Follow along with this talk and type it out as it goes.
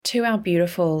To our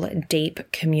beautiful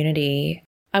deep community,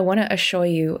 I want to assure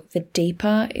you the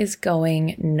deeper is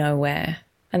going nowhere.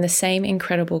 And the same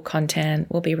incredible content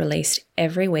will be released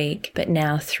every week, but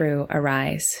now through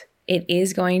Arise. It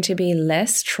is going to be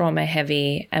less trauma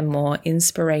heavy and more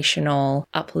inspirational,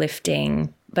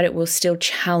 uplifting, but it will still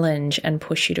challenge and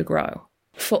push you to grow.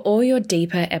 For all your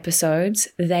deeper episodes,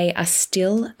 they are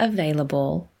still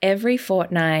available every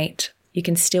fortnight. You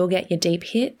can still get your deep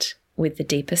hit with the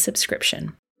deeper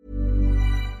subscription.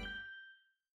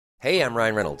 Hey, I'm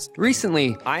Ryan Reynolds.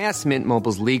 Recently, I asked Mint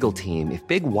Mobile's legal team if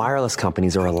big wireless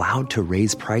companies are allowed to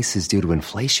raise prices due to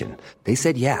inflation. They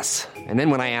said yes. And then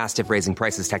when I asked if raising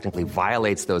prices technically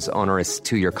violates those onerous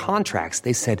two-year contracts,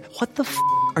 they said, "What the f***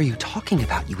 are you talking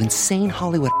about, you insane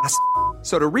Hollywood ass?"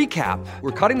 So to recap,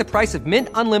 we're cutting the price of Mint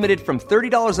Unlimited from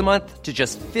 $30 a month to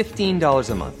just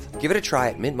 $15 a month. Give it a try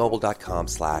at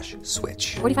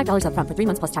mintmobile.com/switch. $45 up front for 3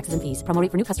 months plus taxes and fees. Promo rate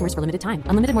for new customers for limited time.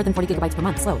 Unlimited more than 40 gigabytes per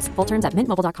month. Slows full terms at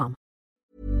mintmobile.com.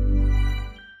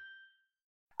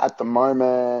 At the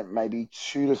moment, maybe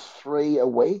 2 to 3 a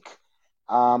week.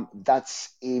 That's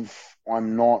if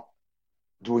I'm not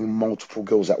doing multiple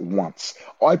girls at once.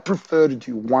 I prefer to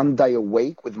do 1 day a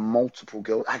week with multiple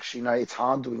girls. Actually, no, it's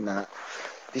hard doing that.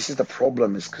 This is the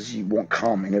problem, is because you want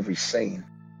cum in every scene.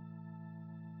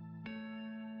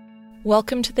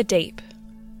 Welcome to The Deep.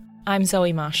 I'm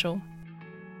Zoe Marshall.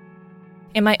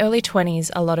 In my early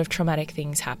 20s, a lot of traumatic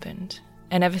things happened.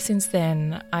 And ever since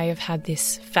then, I have had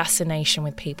this fascination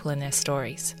with people and their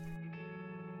stories.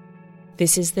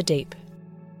 This is The Deep.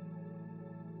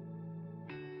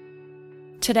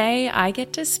 Today, I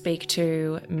get to speak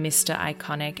to Mr.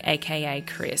 Iconic, aka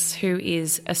Chris, who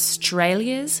is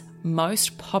Australia's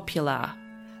most popular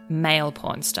male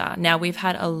porn star. Now, we've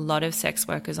had a lot of sex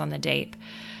workers on The Deep,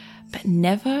 but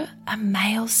never a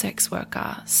male sex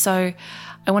worker. So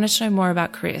I wanted to know more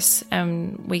about Chris,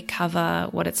 and we cover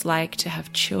what it's like to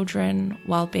have children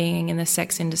while being in the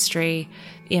sex industry,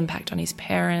 the impact on his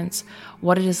parents,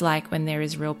 what it is like when there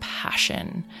is real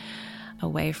passion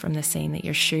away from the scene that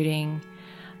you're shooting,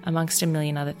 amongst a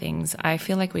million other things. I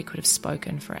feel like we could have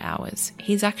spoken for hours.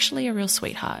 He's actually a real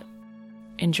sweetheart.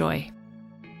 Enjoy.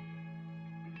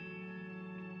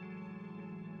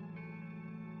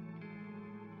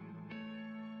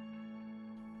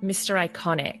 Mr.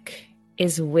 Iconic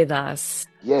is with us.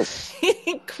 Yes.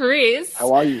 Chris.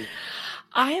 How are you?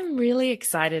 I am really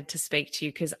excited to speak to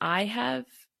you because I have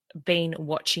been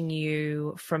watching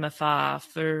you from afar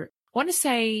for, I want to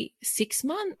say, 6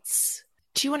 months.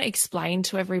 Do you want to explain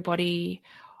to everybody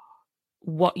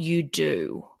what you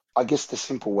do? I guess the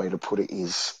simple way to put it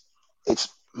is it's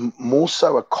more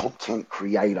so a content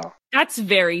creator. That's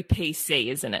very PC,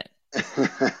 isn't it?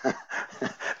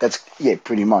 That's, yeah,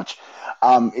 pretty much.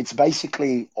 It's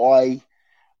basically I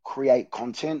create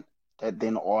content that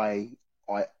then I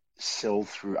sell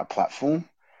through a platform.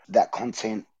 That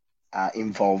content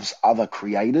involves other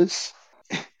creators.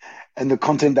 And the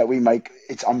content that we make,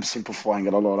 I'm simplifying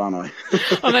it a lot, aren't I?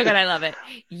 Oh my God, I love it.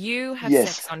 You have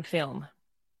sex on film.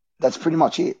 That's pretty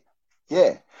much it.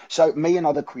 Yeah. So me and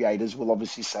other creators will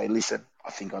obviously say, listen,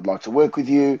 I think I'd like to work with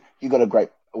you. You got a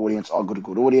great audience. I've got a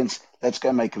good audience. Let's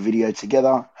go make a video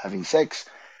together, having sex.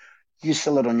 You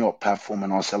sell it on your platform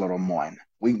and I sell it on mine.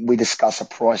 We discuss a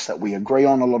price that we agree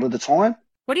on a lot of the time.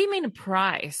 What do you mean a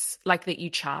price? Like that you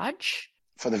charge?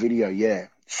 For the video, yeah.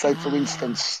 So for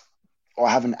instance, I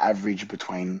have an average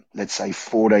between, let's say,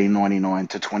 $14.99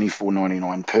 to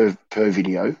 $24.99 per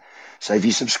video. So if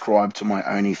you subscribe to my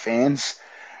OnlyFans,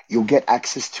 you'll get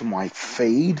access to my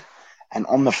feed. And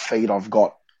on the feed, I've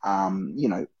got,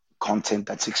 content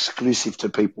that's exclusive to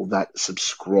people that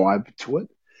subscribe to it.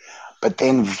 But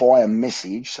then via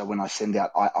message, so when I send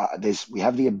out, we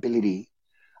have the ability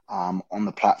on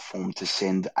the platform to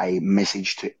send a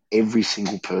message to every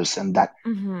single person that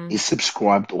is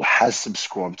subscribed or has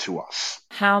subscribed to us.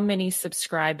 How many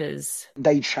subscribers?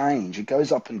 They change. It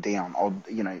goes up and down.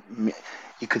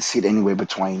 You could sit anywhere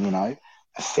between,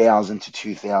 1,000 to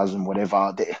 2,000,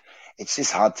 whatever. It's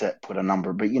just hard to put a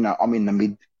number, but I'm in the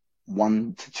mid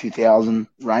 1 to 2,000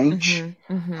 range.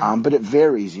 But it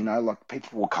varies, like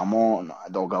people will come on,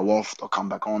 they'll go off, they'll come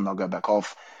back on, they'll go back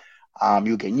off.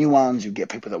 You'll get new ones, you'll get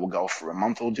people that will go for a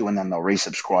month or two and then they'll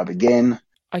resubscribe again.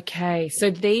 Okay, so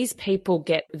these people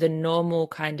get the normal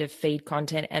kind of feed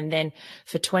content and then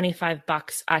for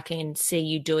 $25 I can see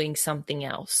you doing something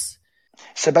else.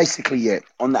 So basically, yeah,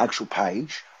 on the actual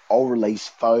page, I'll release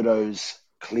photos,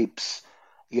 clips,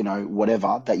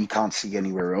 whatever that you can't see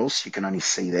anywhere else. You can only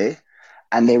see there.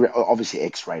 And they're obviously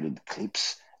X-rated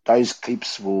clips. Those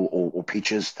clips or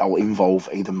pictures, they'll involve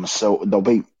either myself, they'll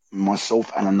be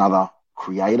myself and another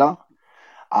creator.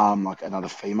 like another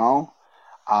female.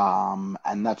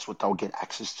 And that's what they'll get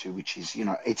access to, which is,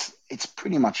 it's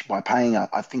pretty much by paying.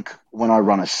 I think when I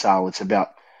run a sale, it's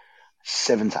about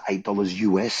 $7 to $8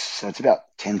 US, so it's about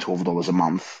 $10-12 a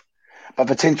month. But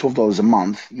for $10-12 a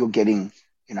month, you're getting,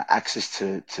 access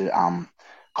to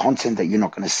content that you're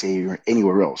not going to see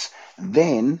anywhere else. And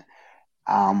then,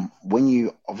 when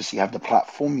you obviously have the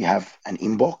platform, you have an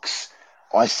inbox.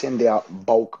 I send out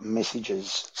bulk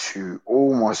messages to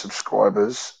all my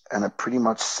subscribers, and it pretty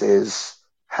much says,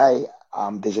 hey,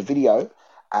 there's a video,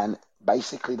 and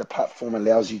basically the platform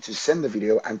allows you to send the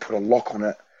video and put a lock on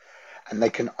it, and they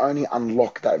can only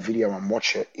unlock that video and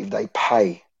watch it if they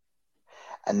pay.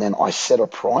 And then I set a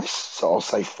price, so I'll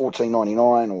say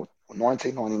 $14.99 or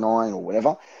 $19.99 or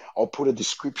whatever. I'll put a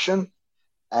description,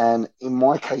 and in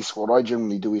my case, what I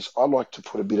generally do is I like to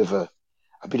put a bit of a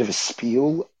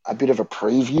spiel, a bit of a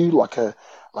preview, like a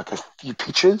few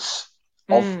pictures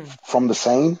from the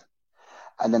scene,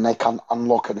 and then they can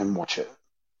unlock it and watch it.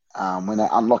 When they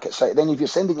unlock it, so then if you're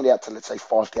sending it out to, let's say,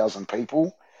 5,000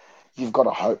 people, you've got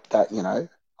to hope that,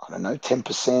 I don't know,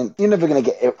 10%. You're never going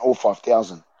to get all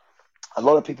 5,000. A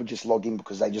lot of people just log in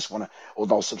because they just want to, or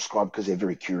they'll subscribe because they're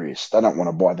very curious. They don't want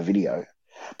to buy the video.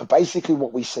 But basically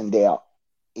what we send out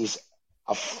is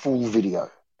a full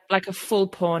video. Like a full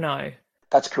porno.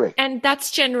 That's correct. And that's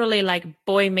generally like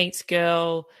boy meets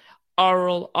girl,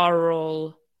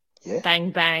 oral, Yeah.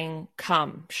 bang, bang,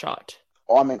 cum shot.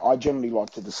 I mean, I generally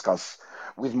like to discuss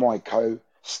with my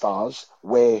co-stars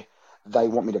where they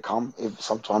want me to come. If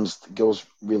sometimes the girls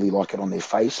really like it on their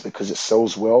face because it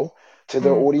sells well to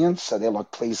their audience. So they're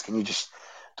like, please, can you just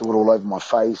do it all over my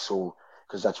face, or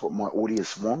because that's what my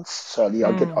audience wants. So yeah,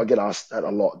 I get asked that a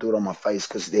lot. Do it on my face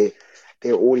because their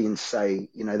audience say,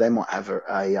 they might have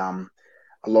a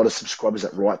lot of subscribers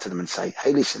that write to them and say,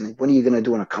 hey, listen, when are you going to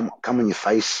do a come on your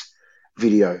face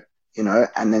video?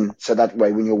 And then so that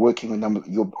way when you're working with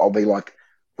them, I'll be like,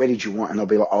 where did you want? And they'll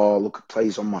be like, oh, look,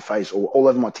 please, on my face or all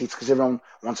over my tits, because everyone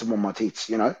wants them on my tits,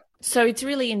 So it's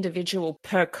really individual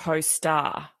per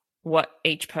co-star what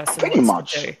each person Pretty wants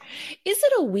much. to do. Is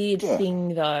it a weird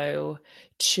thing, though,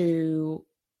 to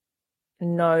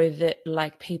know that,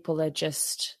 like, people are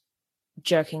just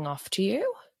jerking off to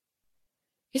you?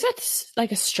 Is that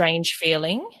like a strange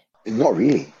feeling? Not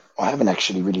really. I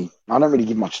don't really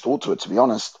give much thought to it, to be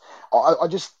honest. I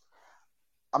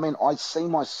see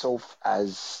myself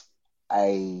as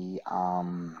a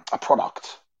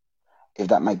product, if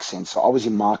that makes sense. So I was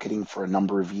in marketing for a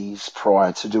number of years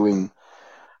prior to doing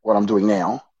what I'm doing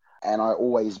now. And I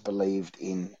always believed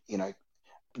in,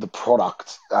 the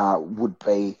product would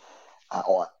be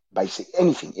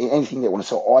anything they want to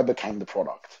sell. I became the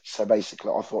product. So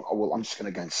basically I thought, oh, well, I'm just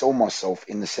going to go and sell myself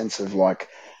in the sense of like,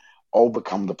 I'll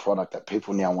become the product that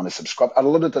people now want to subscribe. And a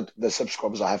lot of the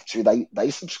subscribers I have too,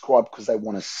 they subscribe because they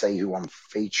want to see who I'm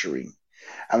featuring.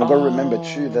 And I've got to remember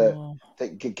too that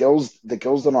the girls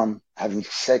that I'm having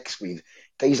sex with,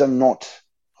 these are not,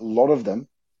 a lot of them,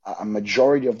 a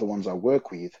majority of the ones I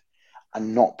work with are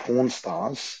not porn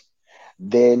stars.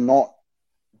 They're not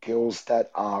girls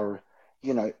that are,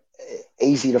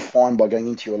 easy to find by going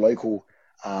into your local,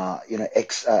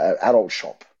 adult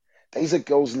shop. These are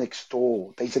girls next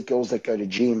door. These are girls that go to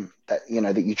gym, that,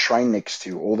 that you train next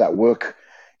to, or that work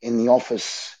in the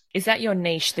office. Is that your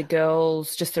niche, the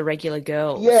girls, just the regular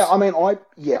girls? Yeah, I mean,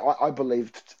 I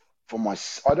believed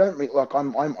I don't really, like,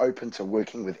 I'm open to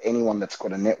working with anyone that's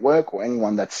got a network or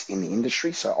anyone that's in the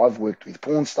industry. So I've worked with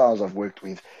porn stars, I've worked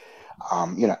with,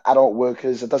 adult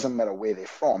workers. It doesn't matter where they're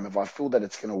from. If I feel that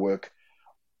it's going to work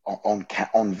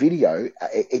on video,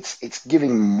 it's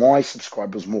giving my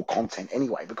subscribers more content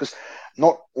anyway, because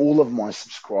not all of my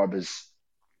subscribers,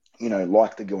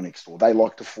 like the girl next door. They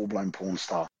like the full-blown porn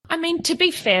star. I mean, to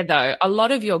be fair, though, a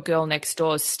lot of your girl next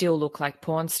doors still look like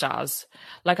porn stars.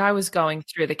 Like, I was going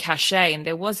through the cachet and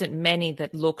there wasn't many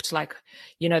that looked like,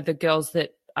 the girls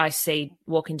that I see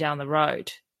walking down the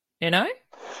road,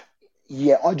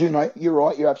 Yeah, I do know. You're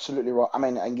right. You're absolutely right. I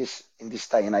mean, I guess in this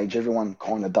day and age, everyone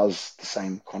kind of does the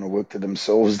same kind of work to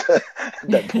themselves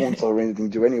that porn stars or anything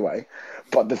do anyway.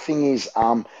 But the thing is,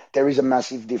 there is a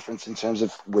massive difference in terms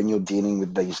of when you're dealing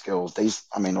with these girls. A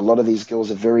lot of these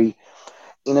girls are very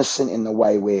innocent in the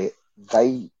way where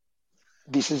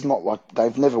this is not like,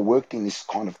 they've never worked in this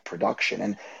kind of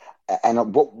production.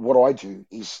 And what I do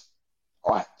is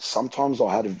sometimes I'll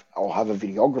have a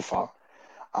videographer,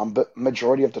 but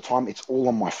majority of the time it's all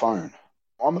on my phone.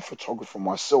 I'm a photographer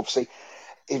myself. See,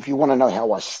 if you want to know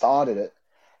how I started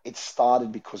it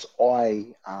started because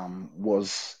I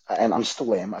was, and I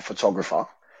still am, a photographer,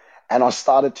 and I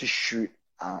started to shoot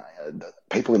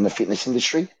people in the fitness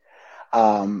industry.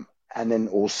 And then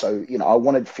also, I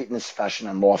wanted fitness, fashion,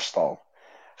 and lifestyle.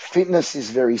 Fitness is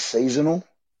very seasonal.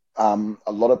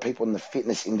 A lot of people in the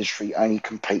fitness industry only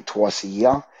compete twice a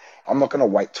year. I'm not going to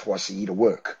wait twice a year to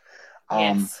work.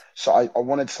 Yes. So I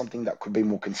wanted something that could be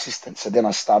more consistent. So then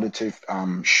I started to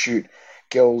shoot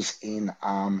girls in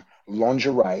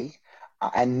lingerie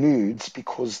and nudes,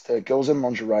 because the girls in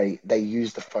lingerie, they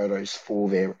use the photos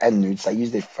and nudes, they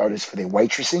use their photos for their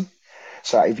waitressing.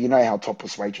 So if you know how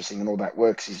topless waitressing and all that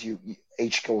works, is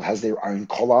each girl has their own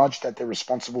collage that they're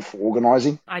responsible for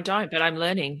organizing. I don't, but I'm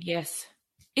learning. Yes.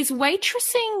 Is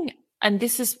waitressing, and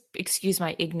this is, excuse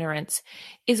my ignorance,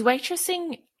 is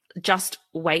waitressing just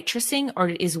waitressing, or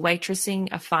is waitressing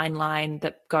a fine line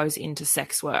that goes into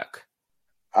sex work?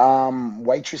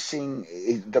 Waitressing,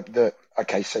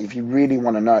 okay, so if you really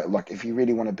want to know, like if you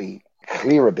really want to be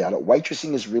clear about it,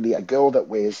 waitressing is really a girl that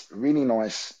wears really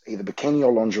nice, either bikini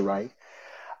or lingerie,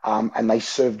 and they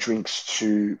serve drinks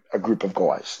to a group of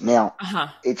guys. Now,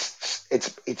 it's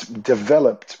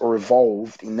developed or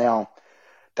evolved in now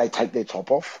they take their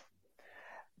top off,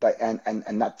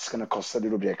 and that's going to cost a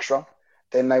little bit extra.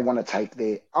 Then they want to take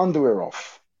their underwear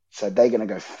off. So they're going to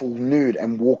go full nude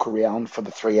and walk around for the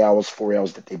 3 hours, 4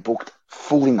 hours that they're booked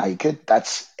fully naked.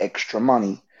 That's extra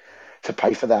money to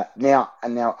pay for that. Now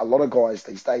a lot of guys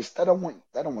these days, they don't want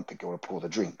the girl to pour the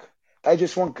drink. They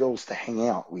just want girls to hang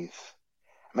out with.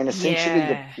 I mean,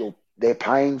 essentially, they're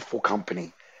paying for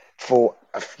company, for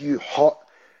a few hot,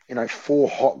 4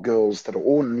 hot girls that are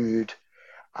all nude,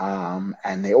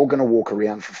 and they're all going to walk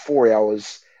around for 4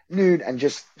 hours nude and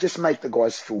just make the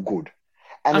guys feel good.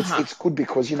 And it's good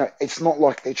because, it's not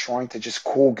like they're trying to just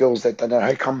call girls that they know,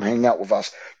 hey, come hang out with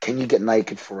us. Can you get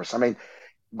naked for us? I mean,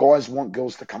 guys want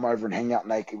girls to come over and hang out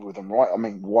naked with them, right? I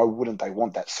mean, why wouldn't they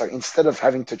want that? So instead of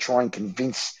having to try and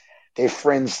convince their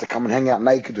friends to come and hang out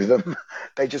naked with them,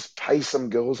 they just pay some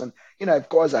girls. And, if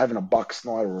guys are having a bucks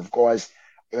night, or if guys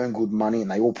earn good money and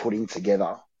they all put in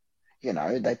together,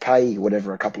 they pay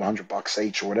whatever, a couple of $100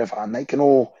 each or whatever, and they can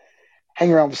all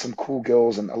hang around with some cool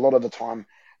girls. And a lot of the time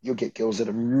you'll get girls that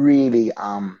are really,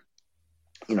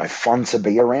 fun to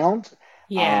be around.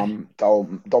 Yeah.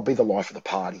 They'll be the life of the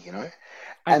party,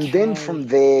 And then from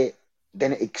there,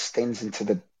 then it extends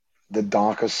into the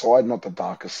darker side, not the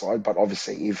darker side, but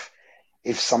obviously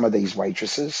if some of these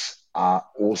waitresses are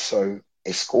also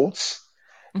escorts,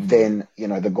 then,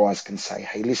 the guys can say,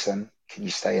 hey, listen, can you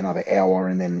stay another hour,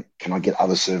 and then can I get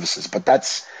other services? But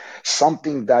that's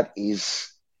something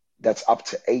that's up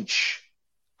to each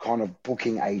kind of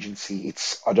booking agency.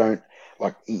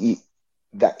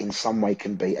 That in some way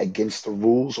can be against the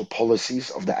rules or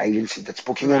policies of the agency that's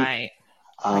booking them. Right.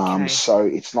 Okay. So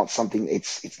it's not something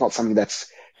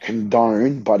that's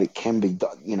condoned, but it can be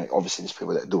done. Obviously there's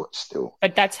people that do it still.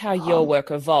 But that's how your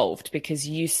work evolved, because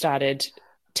you started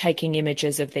taking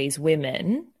images of these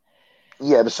women.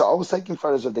 Yeah, but so I was taking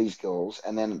photos of these girls,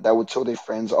 and then they would tell their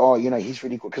friends, oh, he's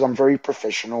really good, because I'm very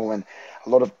professional, and a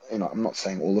lot of, I'm not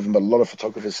saying all of them, but a lot of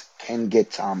photographers can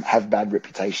have bad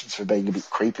reputations for being a bit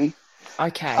creepy.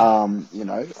 Okay.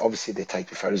 Obviously they take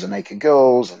the photos of naked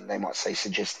girls, and they might say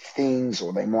suggestive things,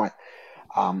 or they might,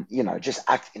 just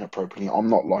act inappropriately. I'm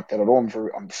not like that at all.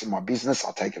 This is my business.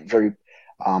 I take it very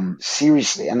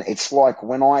seriously, and it's like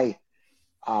when I,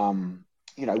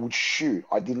 would shoot,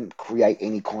 I didn't create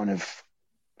any kind of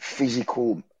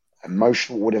physical,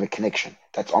 emotional, whatever connection.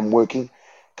 I'm working.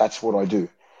 That's what I do.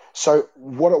 So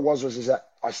what it was is that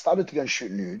I started to go and shoot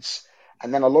nudes,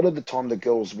 and then a lot of the time the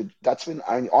girls would. That's when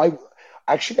I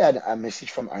actually had a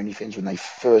message from OnlyFans when they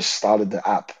first started the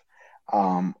app,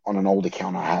 on an old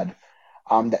account I had,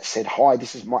 that said, hi,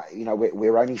 this is my,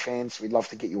 we're OnlyFans. We'd love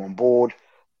to get you on board.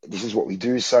 This is what we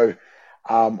do. So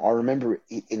I remember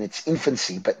it in its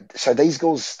infancy, so these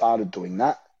girls started doing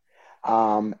that.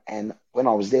 And when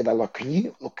I was there, they're like, can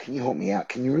you help me out?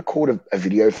 Can you record a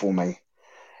video for me?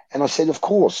 And I said, of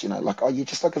course, oh, you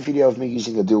just like a video of me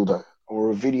using a dildo,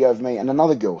 or a video of me and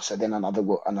another girl. So then another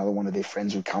one of their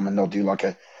friends would come, and they'll do like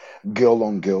a girl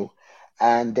on girl.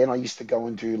 And then I used to go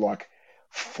and do like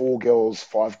 4 girls,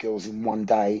 5 girls in one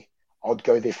day. I'd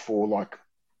go there for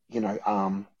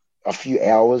a few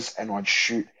hours, and I'd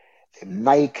shoot them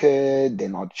naked,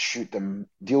 then I'd shoot them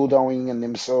dildoing in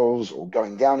themselves or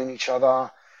going down in each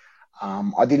other.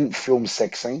 I didn't film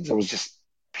sex scenes. I was just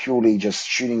purely just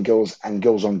shooting girls and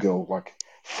girls on girl, like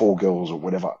 4 girls or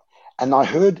whatever. And I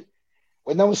heard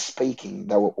when they were speaking,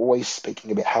 they were always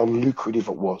speaking about how lucrative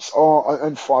it was. Oh, I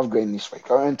earned $5,000 this week.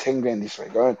 I earned $10,000 this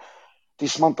week.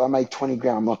 This month I made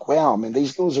 $20,000. I'm like, wow, man,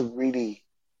 these girls are really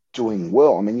doing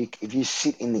well. I mean, if you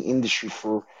sit in the industry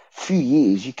for a few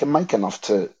years, you can make enough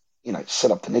to,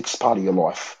 set up the next part of your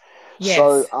life. Yes.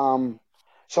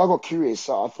 So I got curious.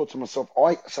 So I thought to myself,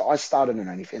 I started an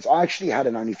OnlyFans. I actually had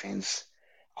an OnlyFans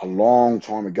a long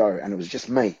time ago, and it was just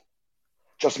me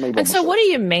by And so what do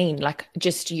myself, you mean, like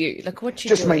just you? Like what you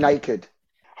just me doing? naked,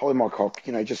 holding my cock,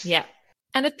 just Yeah.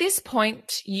 And at this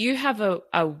point, you have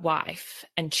a wife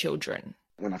and children.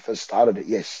 when I first started it.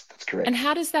 Yes, that's And correct.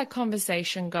 how does that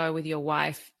conversation go with your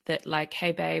wife that like,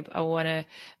 hey babe, I want to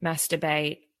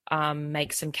masturbate,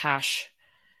 make some cash.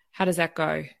 How does that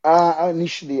go?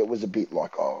 Initially, it was a bit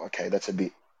like, oh, okay, that's a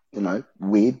bit,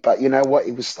 weird. But you know what?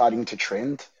 It was starting to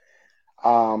trend.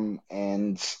 And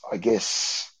I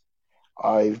guess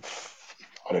I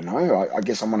don't know. I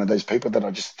guess I'm one of those people that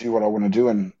I just do what I want to do,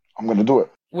 and I'm going to do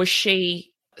it. Was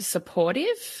she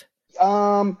supportive?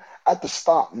 At the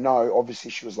start, no.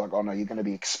 Obviously, she was like, "Oh no, you're going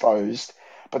to be exposed."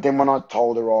 But then when I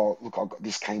told her, "Oh, look, I got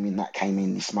this came in, that came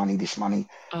in, this money," she was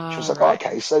Oh, like, oh, right.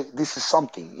 "Okay, so this is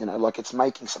something, like it's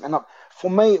making something." And for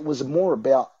me, it was more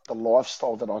about the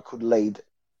lifestyle that I could lead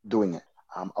doing it.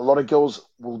 A lot of girls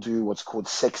will do what's called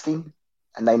sexting,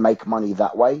 and they make money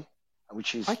that way,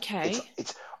 which is Okay.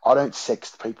 it's. I don't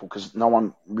sext people because no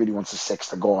one really wants to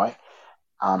sext a guy,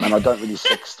 and I don't really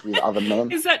sext with other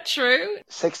men. Is that true?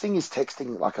 Sexting is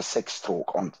texting like a sex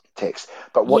talk on text.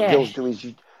 But what Yeah. girls do is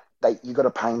you got to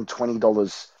pay them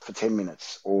 $20 for 10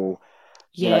 minutes, or so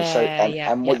Yeah, yeah, and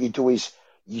yeah. what you do is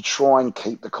you try and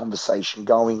keep the conversation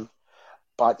going.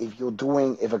 But if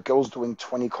a girl's doing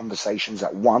 20 conversations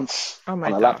at once Oh my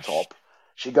on a gosh. laptop,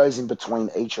 she goes in between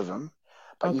each of them.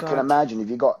 But Oh you can God. imagine if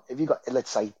you got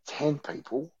let's say 10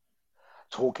 people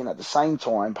talking at the same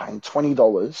time, paying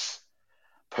 $20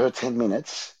 per 10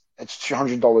 minutes, it's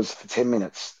 $200 for 10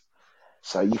 minutes.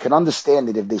 So you can understand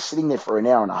that if they're sitting there for an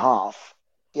hour and a half,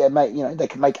 yeah, mate, they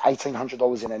can make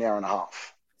 $1,800 in an hour and a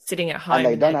half, Sitting at and home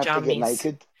they in don't their have to get jammies.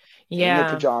 naked. They're in their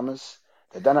Yeah. pajamas.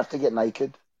 They don't have to get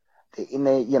naked. They're in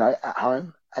there, at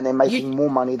home, and they're You making more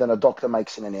money than a doctor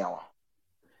makes in an hour.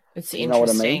 It's You know what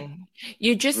I mean? interesting.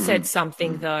 You just Mm-hmm. said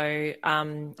something Mm-hmm. though,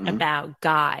 Mm-hmm. about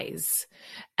guys,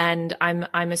 and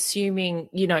I'm assuming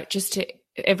just to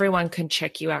everyone can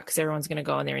check you out because everyone's going to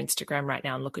go on their Instagram right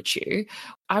now and look at you.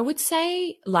 I would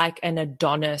say like an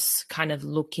Adonis kind of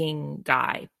looking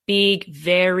guy, big,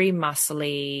 very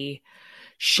muscly,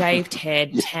 shaved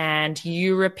head, Yeah. tanned,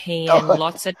 European, Oh,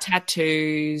 lots of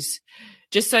tattoos,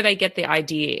 just so they get the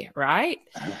idea, right?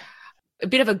 A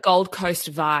bit of a Gold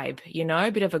Coast vibe, a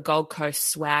bit of a Gold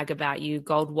Coast swag about you,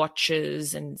 gold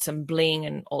watches and some bling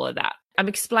and all of that. I'm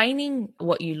explaining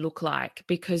what you look like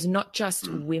because not just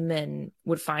women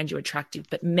would find you attractive,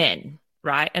 but men,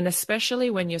 right? And especially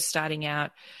when you're starting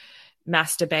out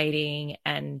masturbating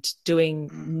and doing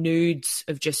nudes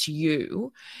of just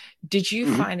you, did you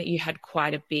mm-hmm. find that you had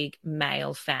quite a big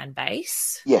male fan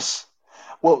base? Yes.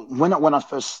 Well, when I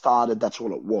first started, that's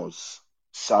all it was.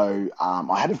 So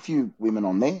I had a few women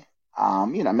on there.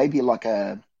 Maybe like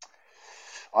I'd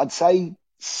say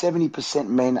 70%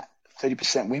 men,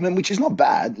 30% women, which is not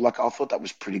bad. Like I thought that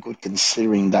was pretty good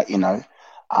considering that,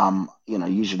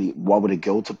 usually why would a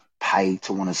girl to pay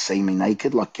to want to see me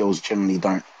naked? Like girls generally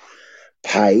don't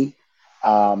pay.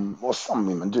 Well, some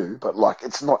women do, but like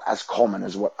it's not as common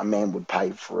as what a man would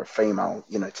pay for a female,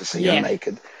 to see her Yeah.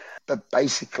 naked. But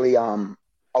basically, I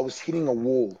was hitting a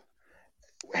wall.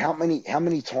 How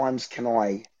many times can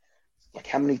I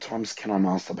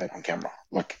masturbate on camera?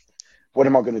 Like, what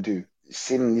am I going to do?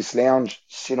 Sit in this lounge,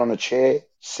 sit on a chair,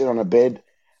 sit on a bed?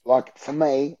 Like, for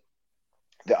me,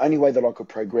 the only way that I could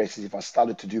progress is if I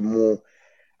started to do more,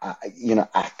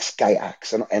 acts, gay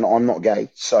acts, and I'm not gay.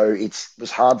 So it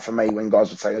was hard for me when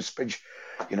guys would say, oh, Spidge,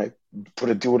 you know, put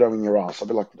a dildo in your ass. I'd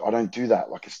be like, I don't do that.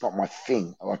 Like, it's not my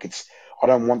thing. Like, I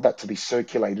don't want that to be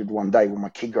circulated one day when my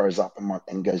kid grows up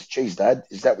and goes, geez, Dad,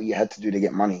 is that what you had to do to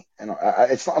get money? And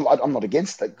it's not, I'm not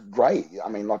against it. Great. I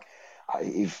mean, like,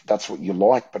 if that's what you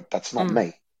like, but that's not Mm.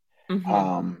 me.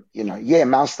 Mm-hmm. Yeah,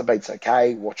 masturbate's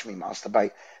okay. Watch me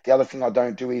masturbate. The other thing I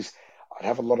don't do is I'd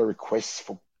have a lot of requests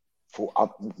for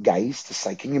gays to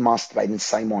say, can you masturbate and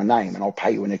say my name and I'll pay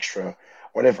you an extra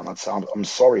whatever. And I'd say, I'm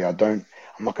sorry, I'm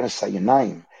not going to say your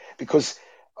name because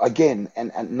again,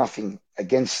 and nothing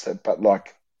against it, but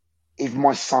like if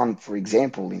my son, for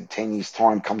example, in 10 years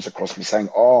time comes across me saying,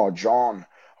 like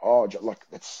I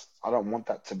don't want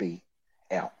that to be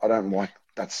out.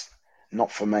 That's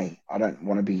not for me. I don't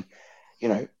want to be, you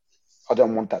know, I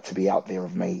don't want that to be out there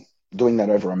of me doing that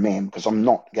over a man because I'm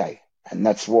not gay. And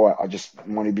that's why I just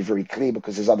want to be very clear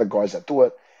because there's other guys that do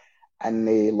it and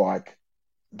they're like,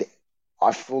 they,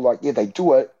 I feel like, yeah, they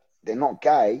do it. They're not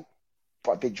gay,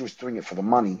 but they're just doing it for the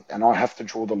money. And I have to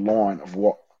draw the line of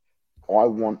what I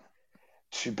want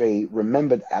to be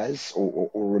remembered as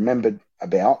or remembered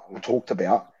about or talked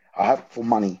about. I have for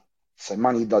money. So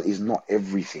money is not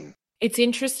everything. It's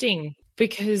interesting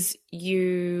because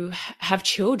you have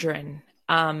children.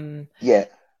 Yeah,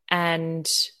 And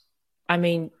I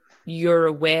mean, you're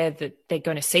aware that they're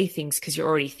going to see things because you're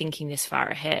already thinking this far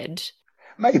ahead.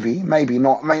 maybe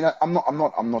not. I mean,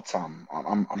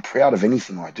 I'm proud of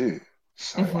anything I do.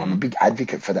 So I'm a big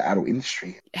advocate for the adult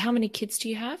industry. How many kids do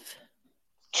you have?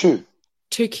 2,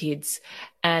 Two kids,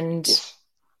 and yes,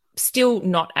 still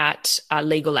not at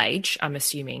legal age, I'm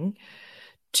assuming,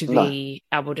 to no, be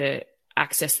able to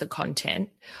access the content.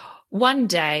 One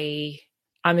day,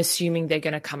 I'm assuming they're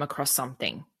going to come across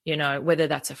something, whether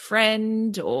that's a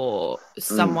friend or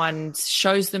someone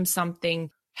shows them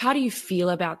something. How do you feel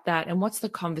about that? And what's the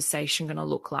conversation going to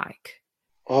look like?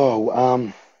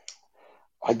 Oh,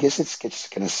 I guess it's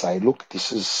just going to say, look,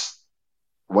 this is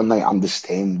when they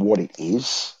understand what it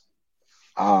is.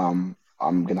 I'm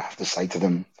going to have to say to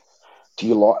them, do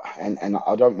you like, and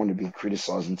I don't want to be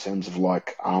criticized in terms of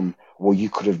like, well, you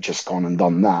could have just gone and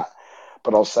done that.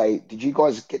 But I'll say, did you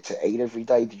guys get to eat every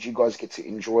day? Did you guys get to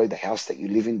enjoy the house that you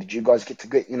live in? Did you guys get to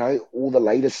get, all the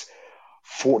latest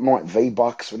Fortnite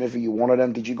V-Bucks whenever you wanted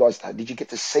them? Did you get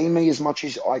to see me as much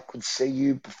as I could see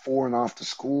you before and after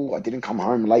school? I didn't come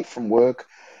home late from work.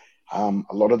 A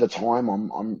lot of the time,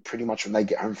 I'm pretty much when they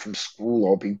get home from school,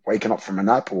 I'll be waking up from a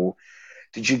nap. Or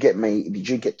did you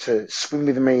get to swim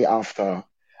with me after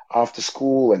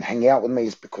school and hang out with me?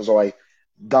 It's because I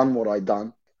done what I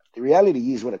done. The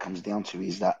reality is, what it comes down to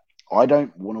is that I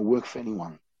don't want to work for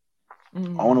anyone. I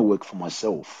want to work for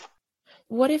myself.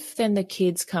 What if then the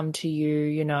kids come to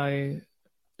you,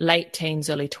 late teens,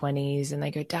 early 20s, and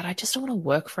they go, Dad, I just don't want to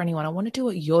work for anyone. I want to do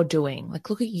what you're doing. Like,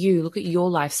 look at you, look at your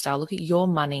lifestyle, look at your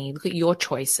money, look at your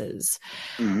choices.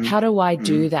 Mm-hmm. How do I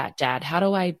do that, Dad? How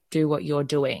do I do what you're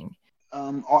doing?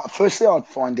 Firstly, I'd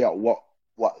find out what,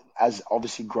 as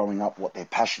obviously growing up, what their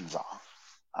passions are.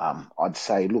 I'd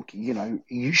say, look,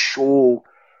 you sure,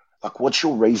 like, what's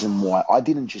your reason why? I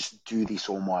didn't just do this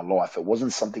all my life. It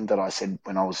wasn't something that I said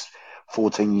when I was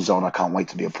 14 years old, I can't wait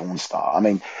to be a porn star. I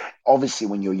mean, obviously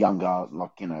when you're younger,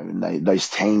 like, those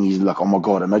teen years, like, oh my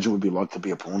God, imagine what it'd be like to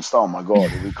be a porn star. Oh my God,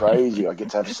 it'd be crazy. I get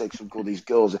to have sex with all these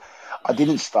girls. I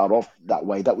didn't start off that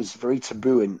way. That was very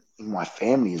taboo in my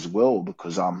family as well,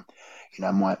 because, the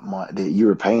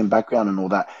European background and all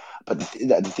that. But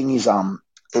the thing is,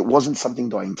 it wasn't something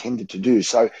that I intended to do.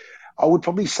 So I would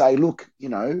probably say, look,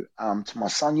 to my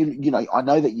son, I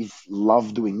know that you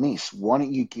love doing this. Why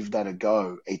don't you give that a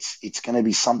go? It's going to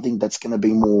be something that's going to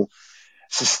be more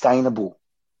sustainable.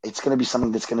 It's going to be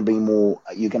something that's going to be more,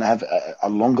 you're going to have a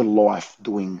longer life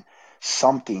doing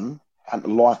something, and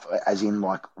life as in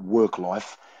like work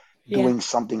life, doing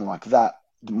something like that.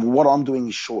 What I'm doing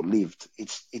is short-lived.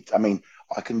 I mean,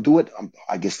 I can do it.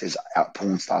 I guess there's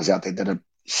porn stars out there that are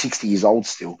 60 years old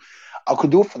still. I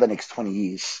could do it for the next 20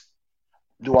 years.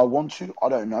 Do I want to? I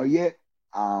don't know yet.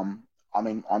 I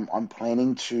mean, I'm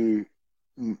planning to,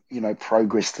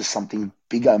 progress to something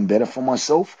bigger and better for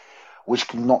myself, which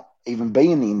could not even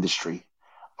be in the industry.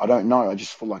 I don't know. I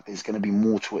just feel like there's going to be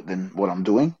more to it than what I'm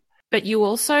doing. But you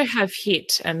also have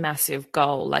hit a massive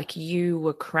goal. Like, you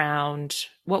were crowned,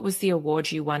 what was the award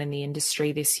you won in the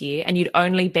industry this year? And you'd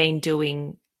only been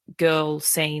doing girl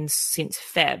scenes since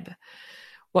Feb.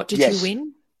 What did you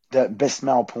win? The best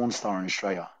male porn star in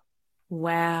Australia.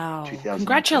 Wow. 2021,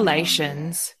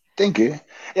 Congratulations. yeah. Thank you.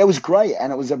 It was great,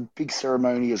 and it was a big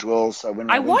ceremony as well. So when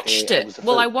I watched there, it.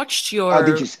 I watched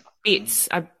your bits.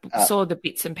 I saw the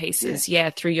bits and pieces,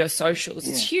 through your socials.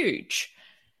 It's huge.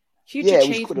 Huge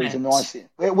achievement. It was good. It was a nice.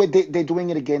 They're doing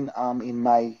it again in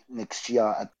May next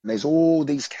year. And there's all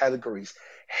these categories,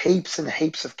 heaps and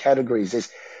heaps of categories. There's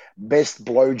best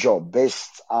blowjob,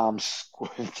 best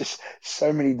just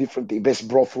so many different things. Best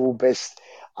brothel, best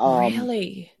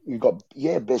really. You've got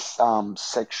best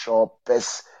sex shop,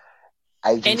 best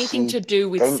agency. Anything to do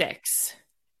with sex.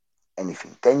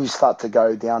 Anything. Then you start to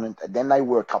go down, and then they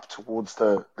work up towards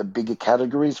the bigger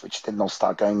categories, which then they'll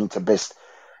start going into best.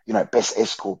 Best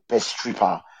escort, best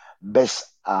stripper, best,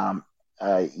 what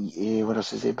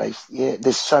else is there?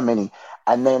 There's so many.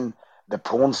 And then the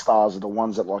porn stars are the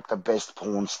ones that like the best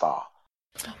porn star.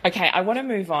 Okay, I want to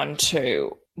move on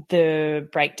to the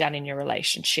breakdown in your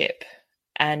relationship.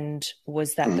 And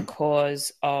was that the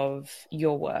cause of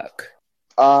your work?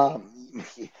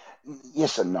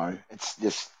 Yes and no. It's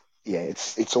just,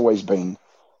 it's always been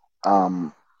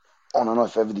on and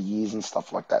off over the years and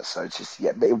stuff like that. So it's just,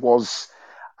 but it was...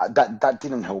 that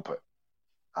didn't help it.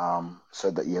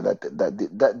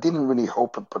 That didn't really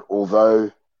help it. But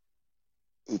although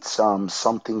it's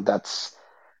something that's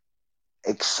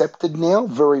accepted now,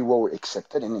 very well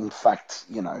accepted, and in fact,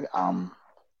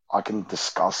 I can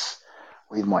discuss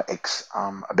with my ex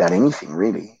about anything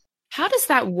really. How does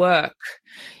that work?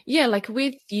 Yeah, like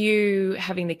with you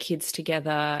having the kids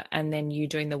together and then you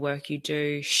doing the work you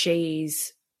do,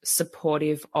 she's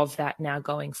supportive of that now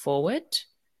going forward?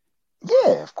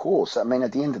 Yeah, of course. I mean,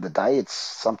 at the end of the day, it's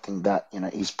something that,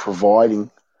 is providing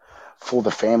for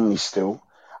the family still.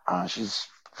 She's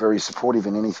very supportive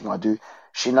in anything I do.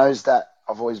 She knows that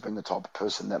I've always been the type of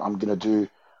person that I'm going to do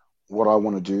what I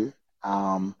want to do.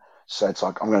 So it's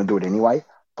like I'm going to do it anyway.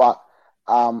 But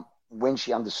when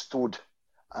she understood,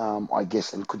 I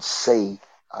guess, and could see,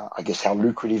 I guess, how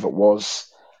lucrative it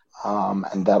was,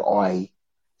 and that I,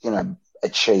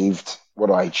 achieved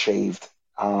what I achieved,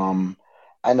 and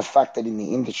the fact that in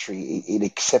the industry it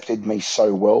accepted me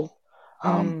so well.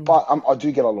 But I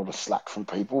do get a lot of slack from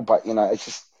people, but it's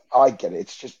just, I get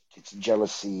it. It's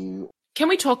jealousy. Can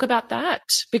we talk about that?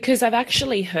 Because I've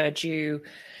actually heard you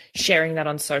sharing that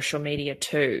on social media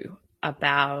too,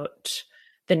 about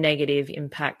the negative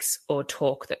impacts or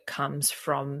talk that comes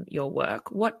from your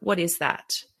work. What is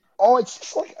that? Oh, it's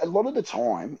just like a lot of the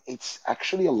time, it's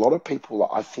actually a lot of people that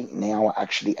I think now are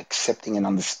actually accepting and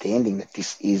understanding that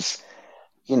this is,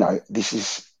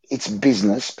 it's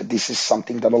business, but this is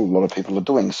something that a lot of people are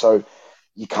doing. So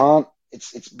you can't,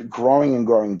 it's growing and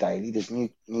growing daily. There's new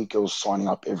girls signing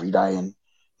up every day and,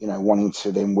 wanting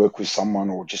to then work with someone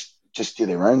or just do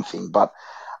their own thing. But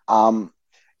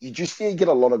you just get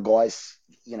a lot of guys,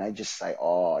 just say,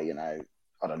 oh,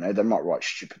 I don't know, they might write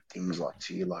stupid things like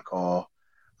to you, like, oh,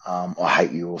 I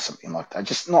hate you or something like that.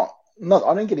 Just not,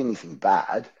 I don't get anything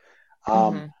bad.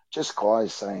 Just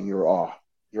guys saying you're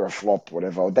a flop,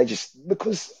 whatever. They just,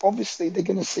 because obviously they're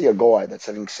going to see a guy that's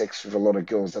having sex with a lot of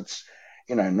girls that's,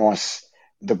 nice.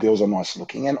 The girls are nice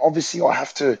looking. And obviously how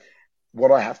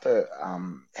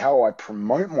I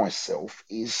promote myself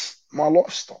is my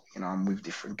lifestyle. I'm with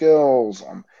different girls.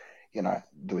 I'm,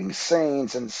 doing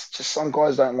scenes, and it's just some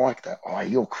guys don't like that. Oh,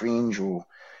 you're cringe, or,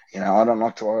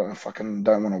 I fucking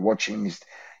don't want to watch him.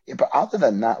 Yeah, but other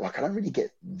than that, like, I don't really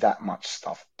get that much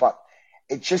stuff. But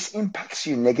it just impacts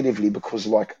you negatively because,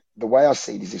 like, the way I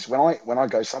see it is this: when I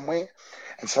go somewhere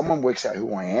and someone works out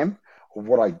who I am or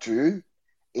what I do,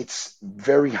 it's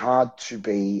very hard to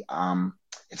be.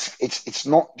 It's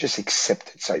not just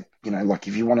accepted. So like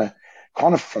if you want to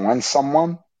kind of find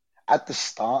someone at the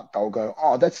start, they'll go,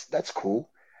 oh, that's cool,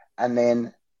 and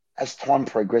then as time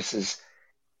progresses,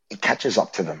 it catches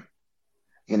up to them.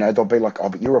 They'll be like, oh,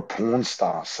 but you're a porn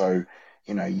star, so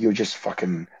you're just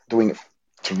fucking doing it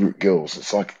to root girls.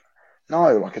 It's like,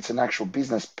 no, like it's an actual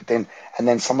business. But then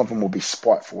some of them will be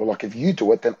spiteful. Like if you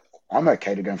do it, then I'm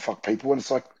okay to go and fuck people. And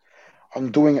it's like,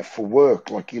 I'm doing it for work.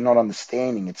 Like you're not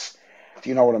understanding. Do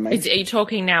you know what I mean? Are you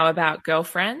talking now about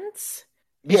girlfriends?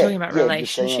 Are you Yeah, talking about yeah, you're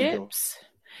saying that, girl. relationships?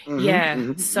 Yeah.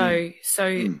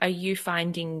 Mm-hmm. Are you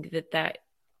finding that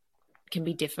can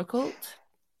be difficult?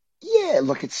 Yeah,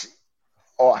 look,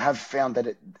 I have found that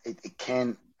it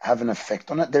can have an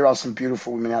effect on it. There are some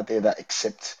beautiful women out there that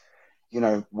accept,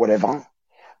 whatever.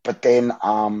 But then,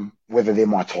 whether they're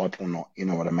my type or not, you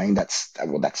know what I mean? That's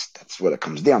what it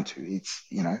comes down to. It's,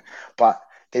 but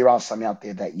there are some out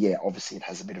there that, yeah, obviously it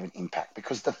has a bit of an impact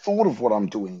because the thought of what I'm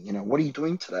doing, what are you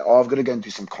doing today? Oh, I've got to go and do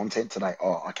some content today.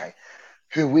 Oh, okay.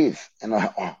 Who with? And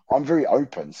I'm very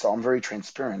open, so I'm very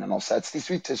transparent, and I'll say it's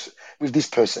with this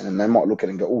person, and they might look at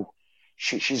it and go, oh,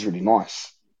 shit, she's really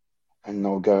nice. And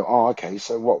they'll go, oh, okay,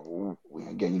 so what?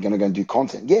 Again, you're going to go and do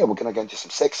content? Yeah, we're going to go and do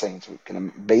some sex scenes. We're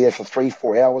going to be there for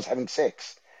 3-4 hours having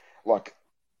sex. Like,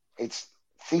 it's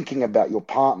thinking about your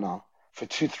partner for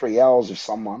 2-3 hours with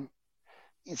someone.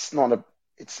 It's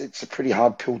a pretty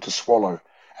hard pill to swallow,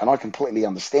 and I completely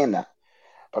understand that.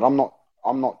 But I'm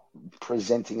not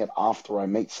presenting it after I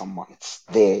meet someone. It's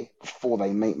there before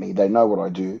they meet me. They know what I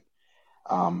do.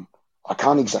 I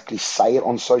can't exactly say it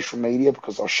on social media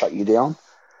because I'll shut you down.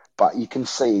 But you can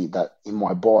see that in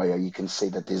my bio, you can see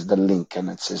that there's the link and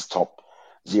it says top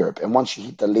 0. And once you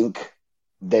hit the link,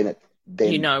 then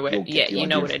you know it. Yeah, you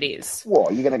know what it is.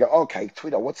 Well, you're going to go, okay,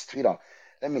 Twitter, what's Twitter?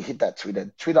 Let me hit that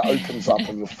Twitter. Twitter opens up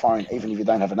on your phone, even if you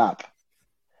don't have an app,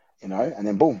 and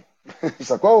then boom.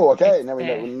 It's like, oh, okay, now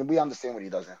we understand what he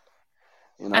does now.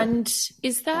 And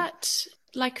is that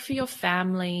like for your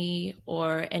family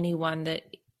or anyone that,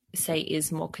 say,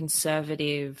 is more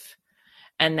conservative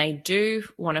and they do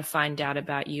want to find out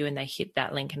about you and they hit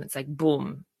that link and it's like,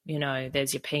 boom,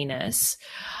 there's your penis.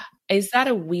 Is that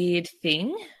a weird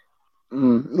thing?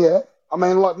 Yeah. I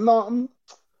mean, like, no.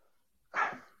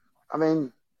 I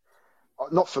mean,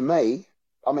 not for me.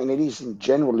 I mean, it is in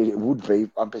general, it would be,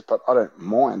 but I don't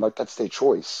mind. Like, that's their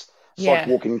choice. It's like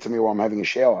walking into me while I'm having a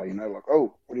shower, like,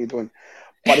 oh, what are you doing?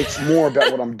 But it's more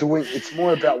about what I'm doing. It's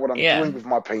more about what I'm doing with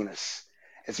my penis.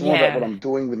 It's more about what Yeah. I'm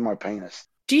doing with my penis.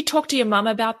 Do you talk to your mum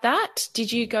about that?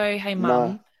 Did you go, hey, No,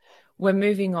 mum, we're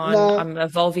moving on. no. I'm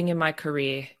evolving in my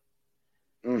career.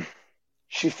 Mm.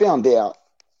 She found out.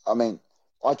 I mean,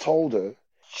 I told her.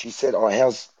 She said, "Oh,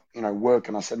 how's work?"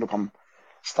 And I said, "Look, I'm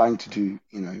starting to do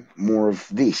more of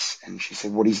this." And she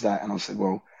said, "What is that?" And I said,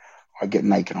 "Well, I get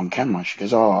naked on camera." She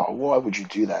goes, "Oh, why would you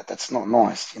do that? That's not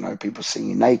nice. People see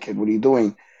you naked. What are you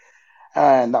doing?"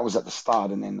 And that was at the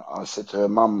start. And then I said to her,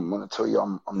 "Mum, I want to tell you,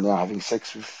 I'm now having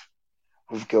sex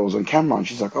with girls on camera." And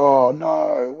she's like, "Oh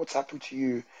no, what's happened to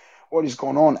you? What is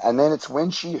going on?" And then it's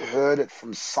when she heard it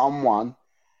from someone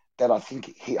that I think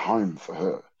it hit home for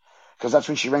her. Because that's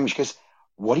when she rang me. She goes,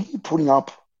 "What are you putting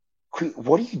up?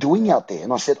 What are you doing out there?"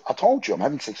 And I said, "I told you I'm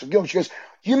having sex with girls." She goes,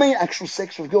 "You mean actual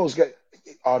sex with girls?" I go,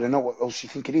 "I don't know what else you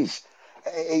think it is.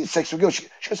 Sex with girls." She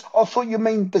goes, "I thought you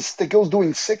mean the girls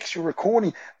doing sex, you're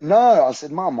recording." "No." I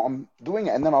said, "Mum, I'm doing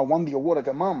it." And then I won the award. I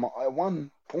go, "Mum, I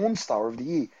won Porn Star of the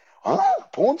Year." "Huh?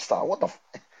 Porn Star? What the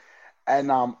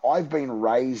And I've been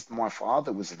raised, my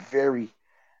father was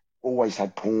always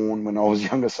had porn when I was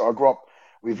younger. So I grew up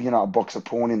with, a box of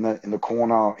porn in the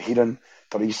corner hidden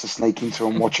that I used to sneak into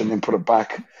and watch and then put it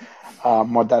back.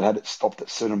 My dad had it stopped at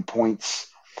certain points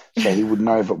so he would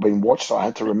know if it had been watched. So I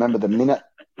had to remember the minute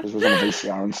because it was on a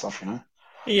VCR and stuff. So I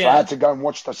Yeah. had to go and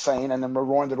watch the scene and then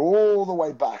rewind it all the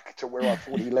way back to where I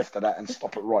thought he left it at and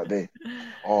stop it right there.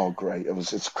 Oh, great.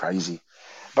 It's crazy.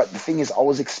 But the thing is, I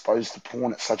was exposed to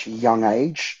porn at such a young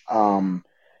age,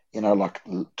 like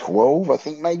 12, I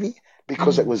think maybe,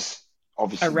 because it Mm. was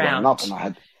obviously growing up and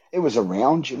Around. it was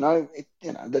around, it So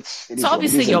is what it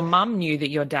obviously is. your And mum knew that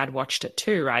your dad watched it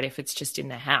too, right? If it's just in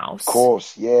the of house.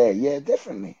 course, yeah,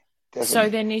 definitely, So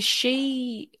definitely.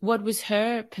 then what was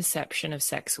her perception of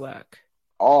sex work?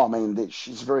 Oh, I mean,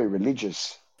 she's very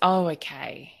religious. Oh,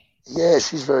 okay. Yeah,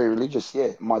 she's very religious.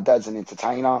 Yeah, my dad's an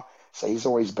entertainer, so he's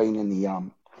always been in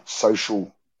the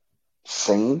social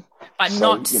scene. But So,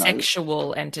 not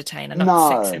sexual entertainer, not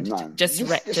sex no, entertainer, no, just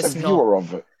just a just not. viewer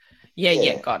of it. Yeah, yeah,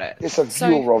 Yeah, got it. just a So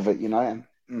viewer of it, and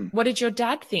what did your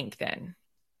dad think then?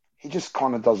 he just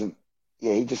kind of doesn't.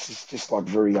 Yeah, he just is just like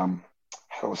very how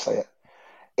do I say it?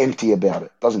 Empty about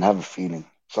it. Doesn't have a feeling.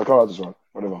 It's like, oh, that's right,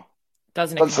 whatever.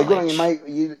 Doesn't Doesn't say good on you, acknowledge.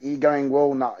 mate. You going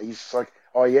well? No, he's just like,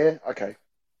 oh yeah, okay,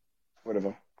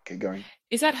 whatever. Keep going.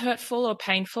 Is that hurtful or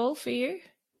painful for you?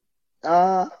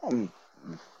 Uh, um,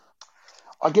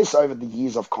 I guess over the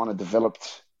years I've kind of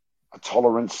developed a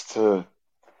tolerance to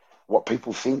what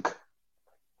people think.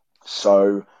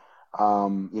 So,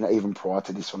 even prior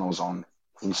to this, when I was on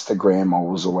Instagram, I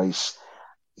was always,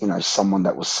 someone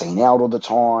that was seen out all the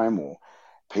time, or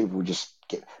people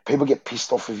get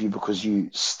pissed off of you because you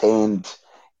stand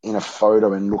in a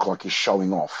photo and look like you're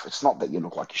showing off. It's not that you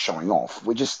look like you're showing off.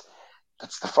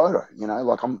 That's the photo,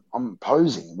 like I'm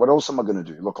posing. What else am I going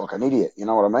to do? Look like an idiot. You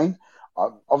know what I mean?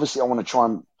 Obviously I want to try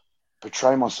and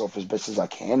portray myself as best as I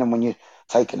can. And when you're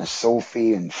taking a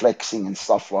selfie and flexing and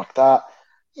stuff like that,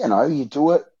 you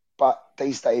do it. But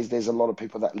these days, there's a lot of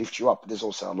people that lift you up. But there's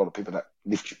also a lot of people that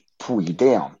pull you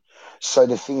down. So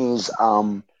the thing is,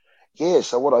 yeah.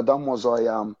 So what I done was I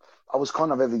was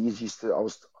kind of ever used to. I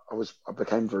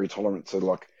became very tolerant to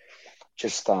like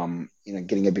just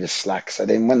getting a bit of slack. So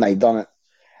then when they done it,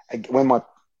 when my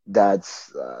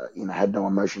dad's had no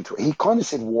emotion to it, he kind of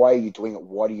said, "Why are you doing it?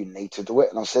 Why do you need to do it?"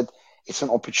 And I said, "It's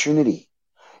an opportunity.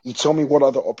 You tell me what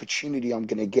other opportunity I'm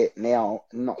going to get now.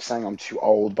 I'm not saying I'm too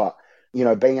old, but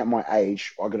being at my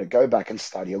age, I'm going to go back and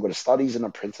study. I've got to study as an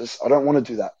apprentice. I don't want to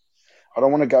do that. I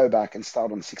don't want to go back and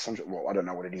start on 600. Well, I don't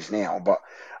know what it is now, but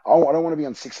I don't want to be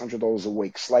on $600 a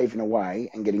week, slaving away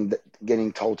and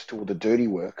getting told to do all the dirty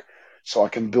work, so I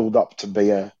can build up to be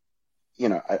a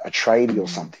tradie or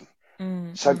something."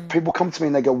 So people come to me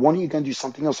and they go, "Why don't you go and do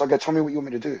something else?" I go, "Tell me what you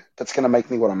want me to do. That's going to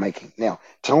make me what I'm making. Now,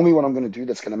 tell me what I'm going to do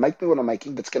that's going to make me what I'm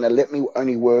making, that's going to let me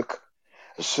only work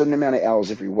a certain amount of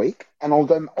hours every week, and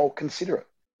I'll consider it."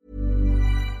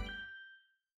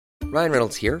 Ryan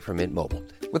Reynolds here from Mint Mobile.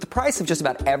 With the price of just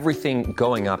about everything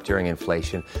going up during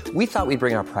inflation, we thought we'd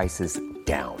bring our prices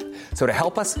down. So to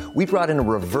help us, we brought in a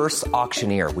reverse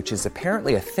auctioneer, which is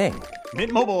apparently a thing.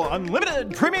 Mint Mobile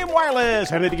Unlimited Premium Wireless.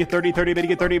 How to get 30, 30, bit to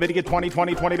get 30, bit to get 20,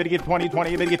 20, 20, bit to get 20, 20,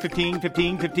 bit to get 15,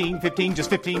 15, 15, 15, just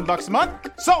 $15 a month?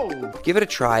 Sold! Give it a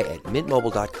try at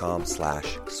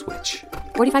mintmobile.com/switch.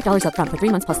 $45 up front for 3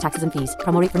 months plus taxes and fees.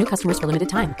 Promo rate for new customers for limited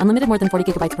time. Unlimited more than 40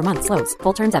 gigabytes per month. Slows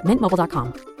full terms at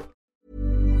mintmobile.com.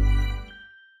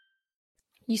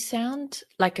 You sound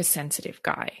like a sensitive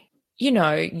guy.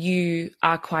 You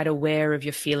are quite aware of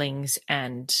your feelings,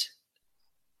 and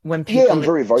when people Yeah, I'm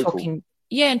very are vocal. talking,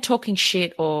 Yeah, and talking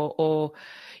shit or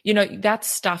that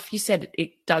stuff, you said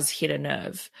it does hit a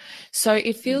nerve. So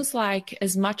it feels like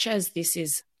as much as this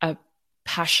is a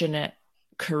passionate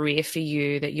career for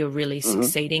you that you're really Mm-hmm.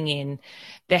 succeeding in,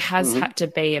 there has Mm-hmm. had to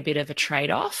be a bit of a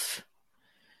trade-off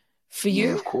for Yeah,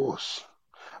 you. of course.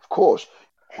 Of course.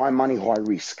 High money, high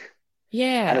risk. And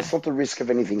Yeah. it's not the risk of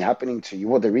anything happening to you.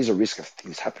 Well, there is a risk of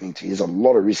things happening to you. There's a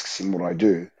lot of risks in what I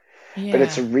do, but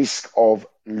it's Yeah. a risk of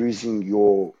losing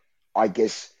your, I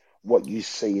guess, what you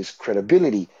see as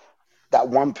credibility. That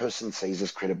one person sees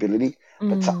as credibility,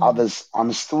 but to Mm. others,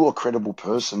 I'm still a credible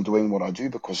person doing what I do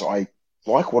because I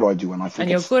like what I do, and I think And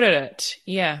you're it's good at it.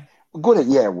 Yeah. good at,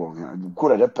 yeah, well,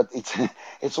 good at it, but it's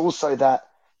it's also that,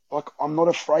 like, I'm not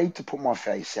afraid to put my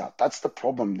face out. That's the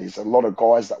problem. There's a lot of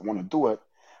guys that want to do it,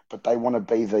 but they want to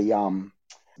be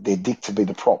their dick to be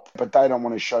the prop, but they don't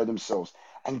want to show themselves.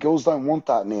 And girls don't want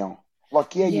that now.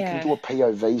 Like, yeah, you can Yeah. do a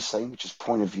POV scene, which is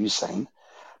point of view scene,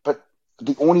 but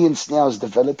the audience now is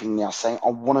developing now, saying, I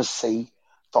want to see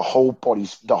the whole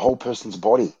person's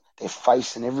body, their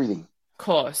face and everything,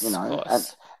 Course, and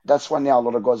course. that's why now a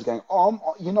lot of guys are going,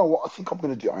 oh, you know what, I think I'm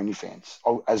going to do OnlyFans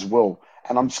as well,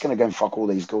 and I'm just going to go and fuck all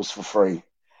these girls for free.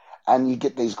 And you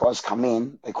get these guys come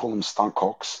in, they call them stunt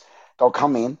cocks. They'll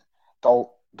come in,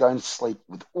 they'll go and sleep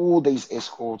with all these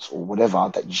escorts or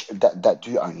whatever that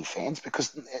do OnlyFans,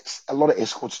 because a lot of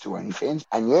escorts do OnlyFans.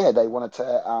 And yeah, they wanted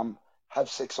to have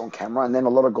sex on camera, and then a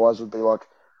lot of guys would be like,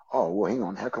 oh, well, hang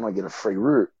on, how can I get a free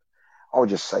route? I'll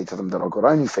just say to them that I've got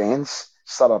OnlyFans,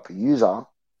 start up a user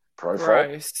profile,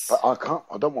 but Gross.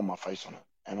 I don't want my face on it,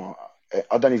 and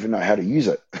I don't even know how to use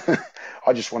it.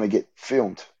 I just want to get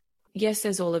filmed. Yes,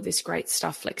 there's all of this great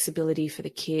stuff, flexibility for the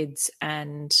kids,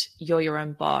 and you're your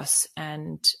own boss,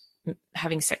 and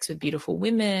having sex with beautiful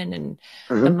women and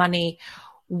the Mm-hmm. money.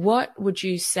 What would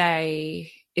you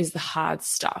say is the hard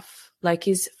stuff? Like,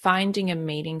 is finding a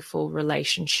meaningful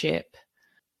relationship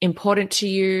important to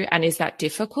you? And is that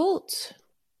difficult?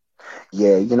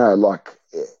 Yeah, like,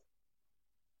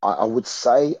 I would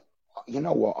say, you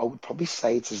know what, I would probably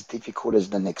say it's as difficult as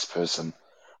the next person,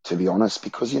 to be honest,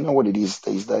 because you know what it is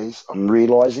these days? I'm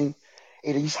realizing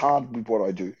it is hard with what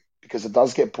I do because it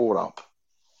does get brought up.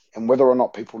 And whether or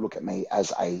not people look at me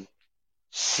as a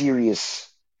serious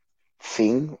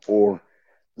thing, or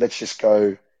let's just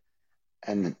go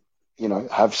and,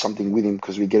 have something with him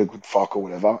because we get a good fuck or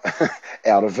whatever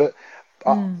out of it.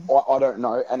 Mm. I don't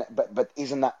know. But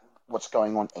isn't that what's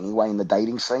going on anyway in the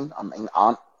dating scene? I mean,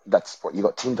 that's what you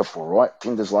got Tinder for, right?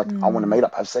 Tinder's like, I want to Mm. meet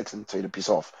up, have sex, and tell you to piss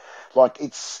off. Like,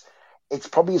 it's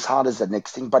probably as hard as the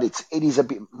next thing, but it is a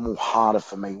bit more harder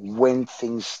for me when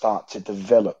things start to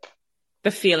develop, The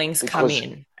feelings come because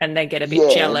in and they get a bit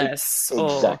yeah, jealous or,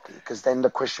 exactly. Because then the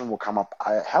question will come up: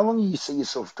 how long do you see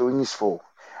yourself doing this for?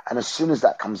 And as soon as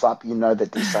that comes up, you know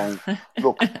that they're saying,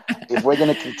 "Look, if we're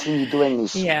going to continue doing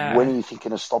this, when yeah. are you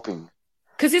thinking of stopping?"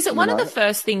 Because is it You one of the know?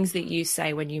 first things that you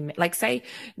say when you like say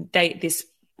this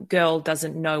girl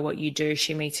doesn't know what you do,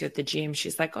 she meets you at the gym,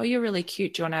 she's like, "Oh, you're really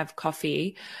cute. Do you want to have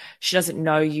coffee?" She doesn't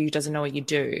know you, doesn't know what you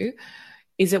do.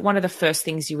 Is it one of the first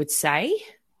things you would say?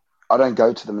 I don't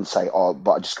go to them and say, "Oh,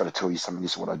 but I just got to tell you something.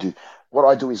 This is what I do." What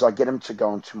I do is I get them to go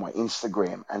onto my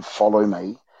Instagram and follow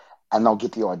me, and they'll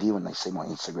get the idea when they see my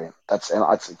Instagram.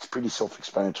 It's pretty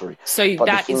self-explanatory. So But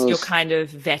the that is thing your is, kind of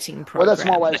vetting well, that's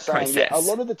my program, way of that saying, yeah. A process.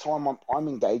 lot of the time, I'm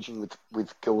engaging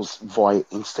with girls via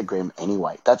Instagram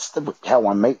anyway. That's how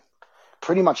I meet.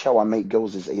 Pretty much how I meet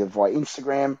girls is either via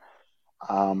Instagram.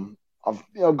 I've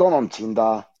gone on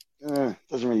Tinder.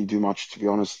 Doesn't really do much, to be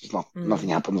honest. It's not nothing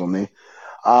Mm. happens on there.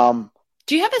 Um,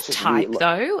 Do you have a it's just weird. type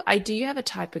though? Do you have a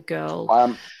type of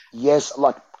girl? Yes,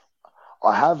 like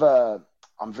I have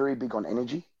I'm very big on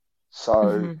energy. So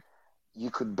Mhm.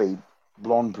 you could be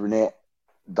blonde, brunette,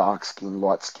 dark skin,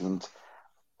 light skinned.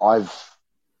 I've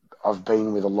I've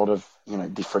been with a lot of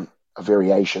different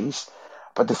variations,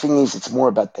 but the thing is, it's more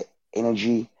about the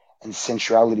energy and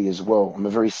sensuality as well. I'm a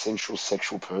very sensual,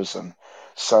 sexual person,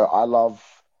 so I love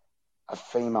a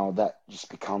female that just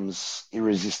becomes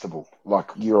irresistible.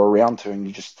 Like, you're around her and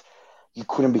you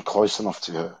couldn't be close enough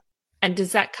to her. And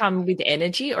does that come with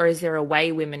energy, or is there a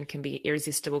way women can be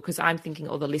irresistible? Because I'm thinking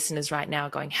all the listeners right now are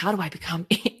going, how do I become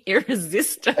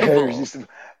irresistible? Irresistible.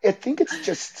 I think it's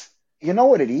just, you know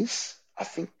what it is? I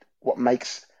think what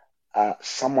makes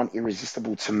someone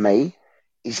irresistible to me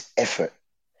is effort.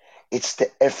 It's the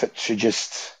effort to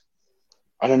just,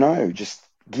 I don't know, just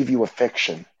give you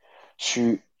affection,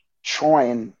 to try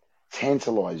and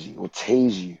tantalize you or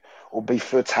tease you or be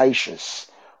flirtatious,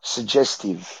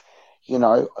 suggestive,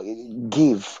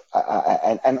 give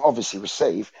and obviously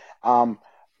receive.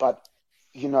 But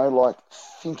like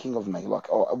thinking of me, like,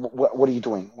 oh, what are you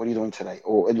doing? What are you doing today?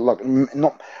 Or like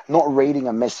not reading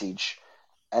a message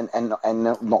and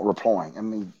not replying. I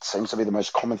mean, it seems to be the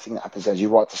most common thing that happens as you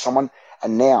write to someone.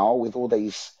 And now with all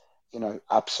these,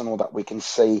 apps and all that, we can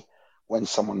see when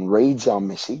someone reads our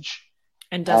message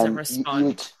And doesn't and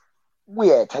respond.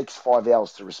 yeah, it takes 5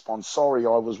 hours to respond. Sorry,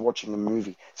 I was watching a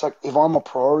movie. It's like, if I'm a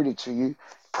priority to you,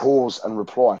 pause and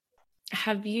reply.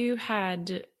 Have you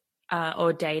had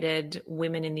or dated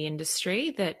women in the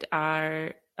industry that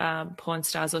are porn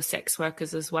stars or sex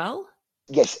workers as well?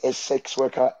 Yes, as sex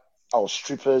worker,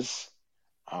 strippers,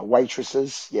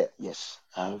 waitresses. Yeah, yes.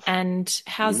 And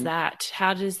how's Mhm. that?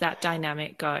 How does that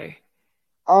dynamic go?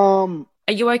 Um,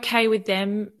 Are you okay with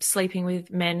them sleeping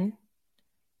with men?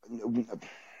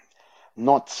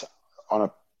 Not on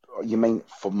a. You mean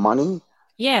for money?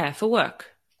 Yeah, for work.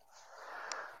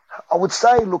 I would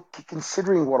say, look,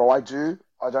 considering what I do,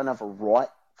 I don't have a right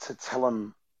to tell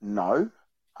them no.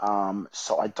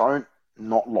 So I don't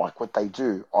not like what they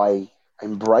do. I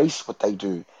embrace what they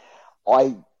do.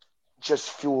 I just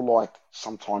feel like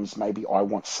sometimes maybe I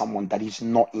want someone that is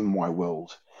not in my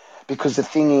world. Because the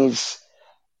thing is,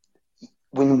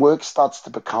 when work starts to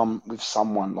become with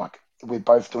someone like we're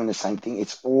both doing the same thing,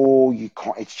 it's all you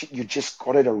can't. You just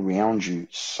got it around you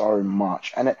so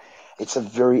much, and it's a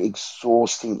very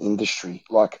exhausting industry.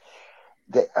 Like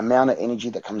the amount of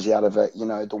energy that comes out of it,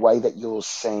 the way that you're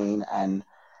seen, and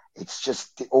it's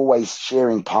just always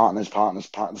sharing partners.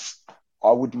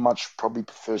 I would much probably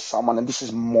prefer someone, and this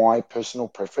is my personal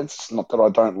preference. It's not that I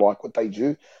don't like what they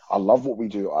do. I love what we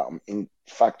do. In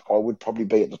fact, I would probably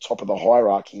be at the top of the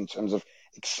hierarchy in terms of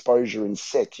exposure and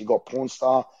sex. You got porn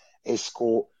star,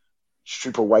 escort,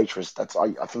 stripper, waitress.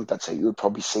 I think that's how you would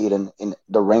probably see it in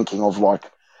the ranking of like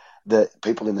the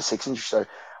people in the sex industry. So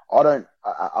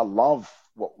I love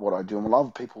what I do, and I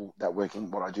love people that work in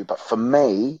what I do. But for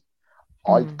me,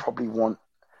 I'd probably want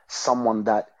someone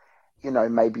that,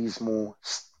 maybe is more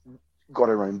got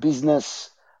her own business,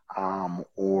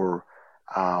 or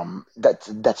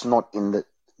that's not in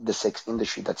the sex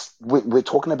industry. We're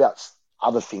talking about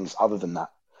other things other than that.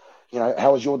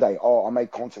 How was your day? Oh, I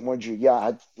made content. What did you? Yeah, I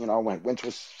had, I went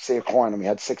to see a client and we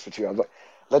had sex for 2 hours. Like,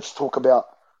 let's talk about,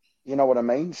 you know what I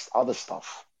mean? Other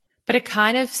stuff. But it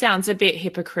kind of sounds a bit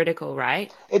hypocritical,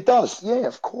 right? It does. Yeah,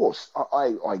 of course. I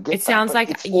It get that, sounds but like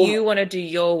it's all. you want to do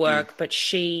your work, but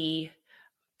she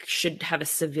should have a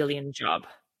civilian job.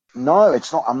 No,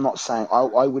 it's not. I'm not saying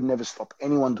I would never stop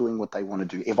anyone doing what they want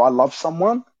to do. If I love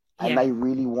someone and Yeah. they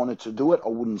really wanted to do it, I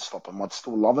wouldn't stop them. I'd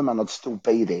still love them and I'd still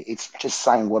be there. It's just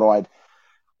saying what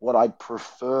I'd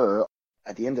prefer.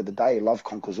 At the end of the day, love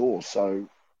conquers all. So,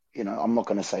 I'm not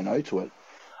going to say no to it.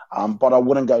 But I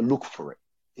wouldn't go look for it,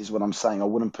 is what I'm saying. I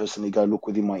wouldn't personally go look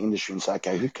within my industry and say,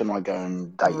 okay, who can I go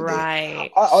and date there?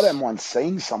 Right. I don't mind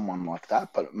seeing someone like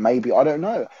that, but maybe, I don't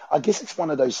know. I guess it's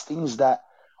one of those things that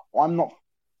I'm not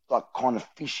like kind of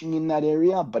fishing in that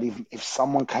area, but if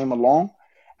someone came along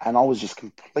and I was just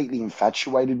completely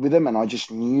infatuated with them and I just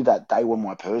knew that they were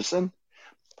my person,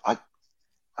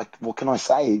 what can I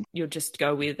say? You'll just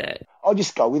go with it. I'll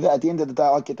just go with it. At the end of the day,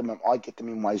 I get them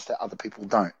in ways that other people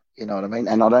don't. You know what I mean?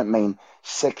 And I don't mean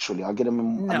sexually. I get them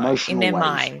in No, in emotional their ways.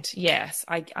 mind. Yes,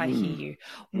 I hear you.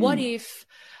 What if,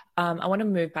 I want to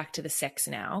move back to the sex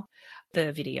now,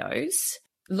 the videos,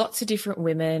 lots of different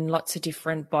women, lots of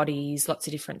different bodies, lots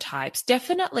of different types,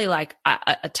 definitely like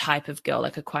a type of girl,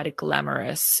 like quite a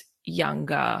glamorous,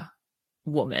 younger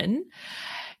woman.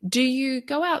 Do you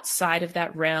go outside of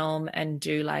that realm and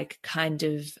do like kind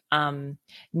of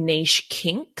niche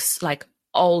kinks, like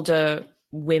older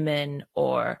women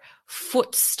or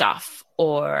foot stuff,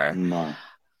 or No,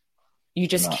 you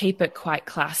just no. keep it quite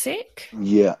classic?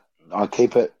 Yeah, I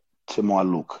keep it to my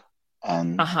look,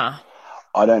 and Uh-huh.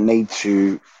 I don't need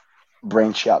to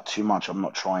branch out too much. I'm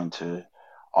not trying to.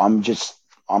 I'm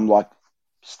like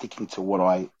sticking to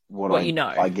What you know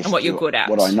I guess and what you're do, good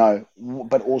what I at. know,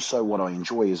 but also what I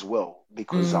enjoy as well,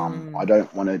 because I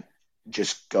don't want to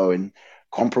just go and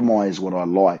compromise what I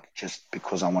like just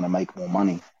because I want to make more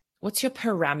money. What's your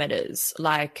parameters?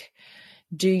 Like,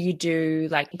 do you do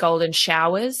like golden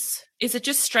showers? Is it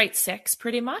just straight sex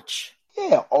pretty much?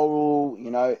 Yeah, oral,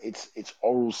 it's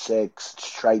oral sex,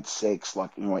 straight sex.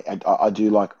 Like, I do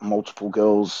like multiple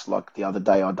girls. Like the other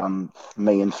day, I done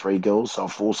me and three girls, so a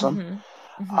foursome.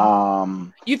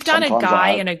 You've done a Sometimes I guy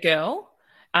have, and a girl.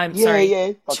 I'm yeah, sorry, yeah,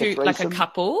 like a two, like a threesome.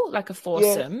 couple, like a Yeah,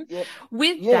 foursome. yeah,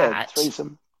 With yeah, that,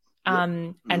 threesome.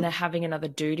 Yep. and having another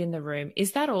dude in the room,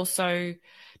 is that also,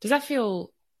 does that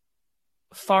feel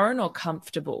foreign or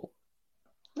comfortable?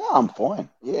 No, I'm fine.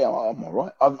 Yeah, I'm all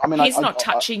right. I mean, He's not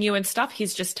touching you and stuff.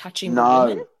 He's just touching the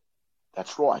woman. no,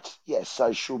 That's right. Yeah,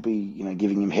 so she'll be,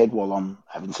 giving him head while I'm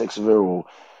having sex with her, or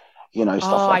stuff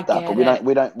Oh, I like that. But get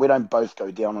it. we don't both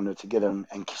go down on her together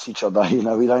and kiss each other.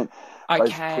 We don't both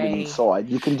put him Okay. inside.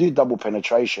 You can do double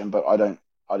penetration, but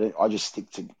I just stick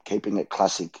to keeping it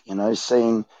classic.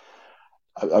 Seeing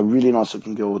a really nice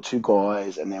looking girl, two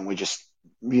guys, and then we're just,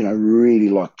 really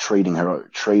like treating her,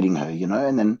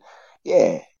 and then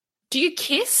yeah, Do you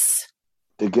kiss?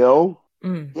 the girl,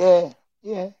 Mm. yeah,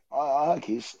 yeah, I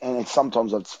kiss, and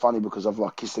sometimes it's funny because I've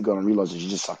like kissed the girl and realised that she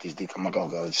just sucked his dick. I'm like, oh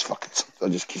god, I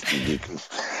just kissed his dick.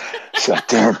 It's like,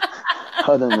 damn,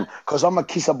 I don't know, because I'm a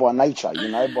kisser by nature.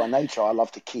 By nature I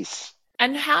love to kiss.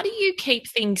 And how do you keep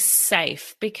things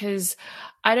safe? Because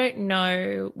I don't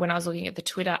know, when I was looking at the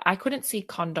Twitter, I couldn't see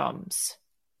condoms.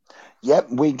 Yep,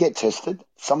 we get tested.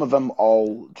 Some of them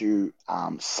I'll do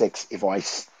sex if I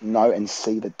know and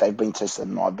see that they've been tested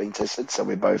and I've been tested. So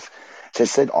we're both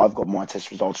tested. I've got my test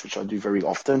results, which I do very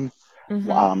often,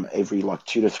 every like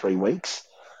 2 to 3 weeks.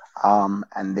 And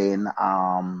then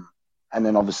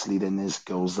obviously then there's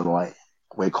girls that I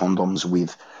wear condoms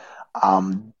with,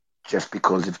 just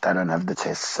because if they don't have the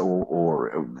tests,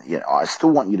 or I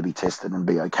still want you to be tested and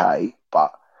be okay,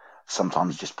 but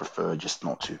sometimes just prefer just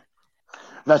not to.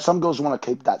 No, some girls want to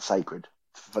keep that sacred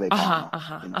for their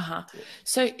partner. Yeah.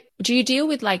 So do you deal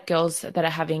with like girls that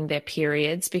are having their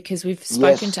periods? Because we've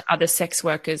spoken Yes. to other sex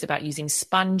workers about using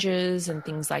sponges and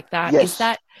things like that. Yes. Is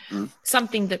that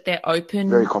something that they're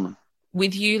open Very common.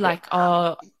 with you? Like,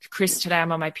 oh, Chris, today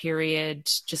I'm on my period,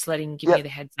 just give me the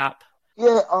heads up.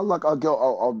 Yeah, I'll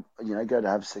go to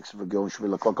have sex with a girl and she'll be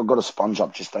like, I've got a sponge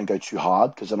up, just don't go too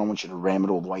hard because I don't want you to ram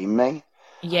it all the way in me.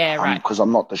 Yeah, right. Because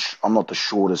I'm not the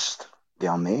shortest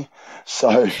down there,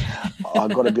 so I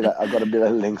got a bit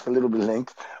of length, a little bit of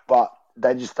length, but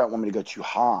they just don't want me to go too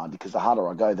hard because the harder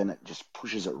I go, then it just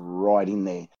pushes it right in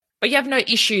there. But you have no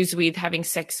issues with having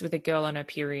sex with a girl on her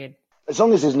period? As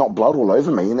long as there's not blood all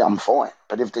over me, I'm fine.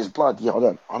 But if there's blood, I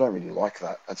don't really like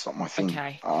that. That's not my thing.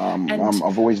 Okay.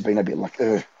 I've always been a bit like,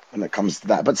 when it comes to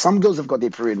that. But some girls have got their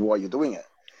period while you're doing it,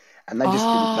 and they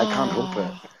can't help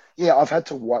it. Yeah, I've had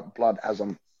to wipe blood as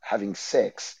I'm having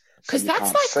sex. Because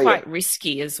that's like quite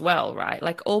risky as well, right?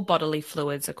 Like all bodily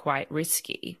fluids are quite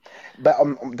risky. But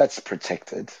that's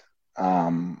protected.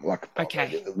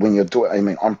 Okay. When you're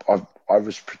doing, I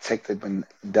was protected when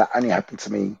that only happened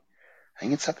to me. I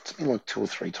think it's happened to me like 2 or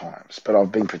 3 times, but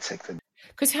I've been protected.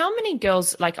 Because how many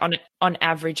girls, like on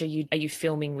average, are you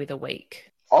filming with a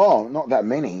week? Oh, not that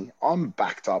many. I'm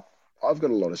backed up. I've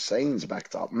got a lot of scenes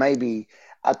backed up. Maybe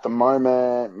at the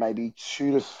moment, maybe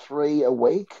 2 to 3 a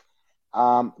week.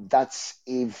 That's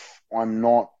if I'm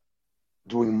not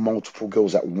doing multiple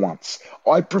girls at once.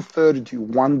 I prefer to do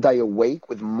 1 day a week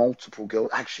with multiple girls.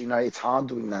 Actually, no, it's hard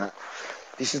doing that.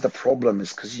 This is the problem,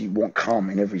 is because you want cum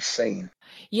in every scene.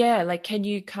 Yeah, like can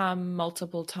you come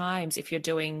multiple times if you're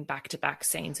doing back-to-back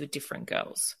scenes with different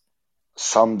girls?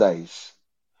 Some days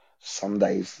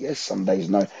yes, some days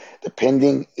no,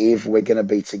 depending if we're going to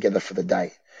be together for the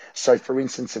day. So for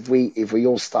instance, if we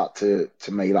all start to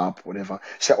meet up, whatever.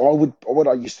 So what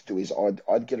I used to do is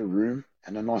I'd get a room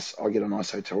and I'd get a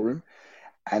nice hotel room,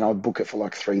 and I'd book it for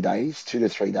like 3 days, 2 to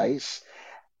 3 days,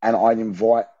 and I'd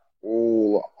invite a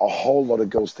whole lot of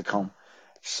girls to come.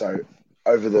 So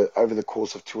over the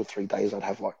course of 2 or 3 days, I'd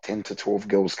have like 10 to 12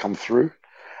 girls come through.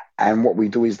 And what we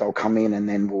do is they'll come in, and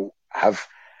then we'll have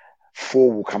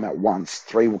 4 will come at once,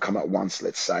 3 will come at once,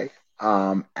 let's say.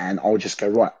 And I'll just go,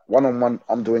 right, one-on-one,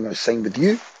 I'm doing a scene with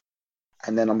you,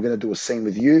 and then I'm going to do a scene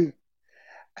with you,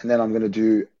 and then I'm going to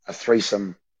do a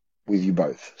threesome with you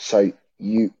both. So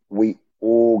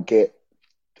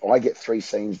I get 3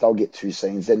 scenes, they'll get 2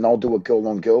 scenes, then they'll do a girl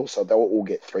on girl, so they'll all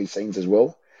get 3 scenes as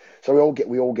well. So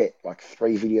we all get like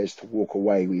 3 videos to walk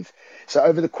away with. So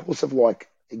over the course of, like,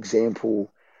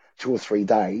 example, 2 or 3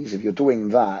 days, if you're doing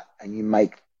that and you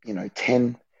make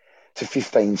 10 to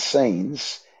 15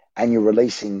 scenes, and you're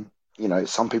releasing,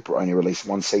 some people only release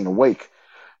 1 scene a week,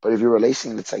 but if you're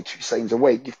releasing, let's say, 2 scenes a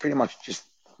week, you've pretty much just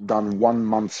done 1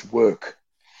 month's work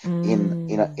in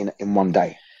 1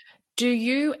 day. Do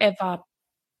you ever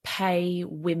pay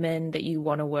women that you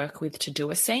want to work with to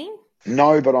do a scene?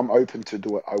 No, but I'm open to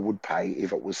do it. I would pay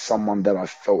if it was someone that I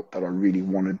felt that I really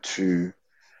wanted to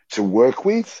work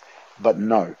with, but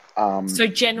no. So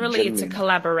generally it's a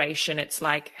collaboration. It's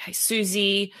like, hey,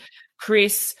 Susie,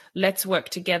 Chris, let's work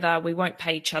together. We won't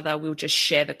pay each other. We'll just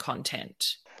share the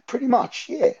content. Pretty much,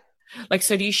 yeah. Like,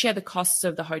 so do you share the costs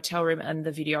of the hotel room and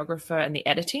the videographer and the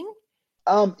editing?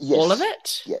 Yes. All of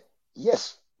it? Yeah.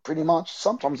 Yes, pretty much.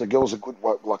 Sometimes the girls are good,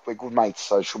 like we're good mates,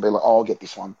 so she'll be like, oh, I'll get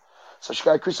this one. So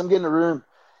she'll go, Chris, I'm getting a room.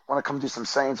 want to come do some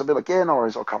scenes? I'll be like, yeah, no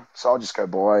worries, I'll come. So I'll just go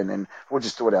by and then we'll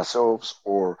just do it ourselves.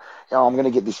 Or, I'm going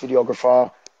to get this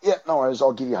videographer. Yeah, no worries,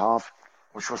 I'll give you half.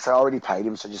 Which will say I already paid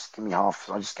him, so just give me half.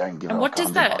 So I just go and give And her what like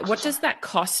does $100 that or what does that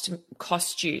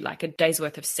cost you? Like a day's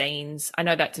worth of scenes? I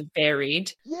know that's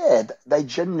varied. Yeah, they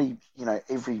generally,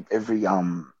 every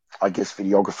I guess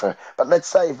videographer. But let's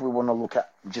say if we want to look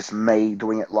at just me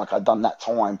doing it like I'd done that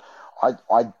time,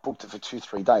 I booked it for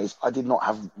 2-3 days. I did not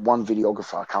have one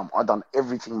videographer come. I done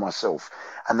everything myself,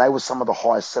 and they were some of the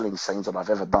highest selling scenes that I've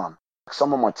ever done.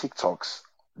 Some of my TikToks,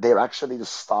 they're actually the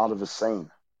start of a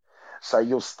scene. So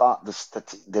you'll start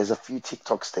there's a few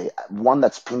TikToks there. One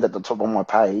that's pinned at the top of my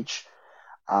page.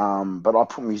 But I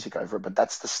put music over it. But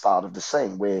that's the start of the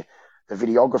scene where the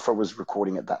videographer was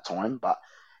recording at that time. But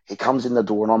he comes in the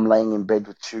door and I'm laying in bed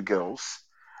with two girls.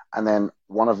 And then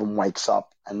one of them wakes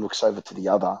up and looks over to the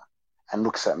other and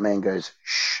looks at me and goes,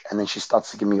 shh. And then she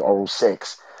starts to give me oral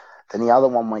sex. Then the other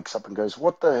one wakes up and goes,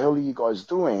 what the hell are you guys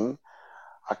doing?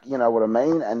 You know what I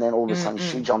mean? And then all of a sudden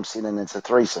she jumps in and it's a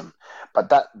threesome. But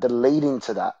the leading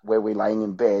to that, where we're laying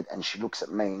in bed and she looks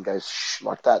at me and goes, shh,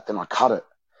 like that, then I cut it.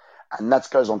 And that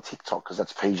goes on TikTok because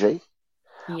that's PG,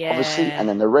 obviously. And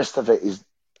then the rest of it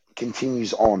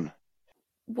continues on.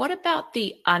 What about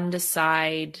the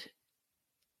underside,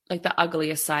 like the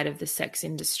uglier side of the sex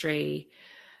industry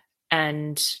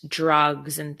and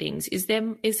drugs and things? Is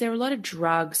there a lot of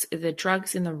drugs? Are there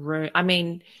drugs in the room? I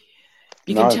mean,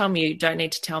 you can tell me, you don't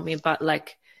need to tell me, but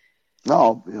like,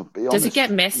 no, I'll be honest. Does it get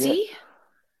messy? Yeah.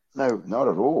 No, not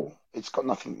at all. It's got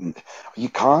nothing. You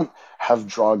can't have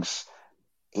drugs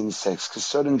in sex because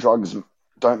certain drugs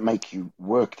don't make you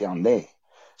work down there.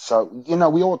 So, I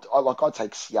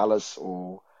take Cialis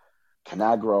or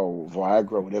Canagra or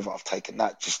Viagra, whatever. I've taken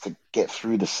that just to get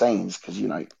through the scenes because,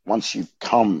 once you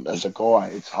come as a guy,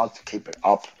 it's hard to keep it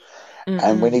up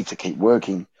and we need to keep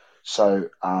working. So,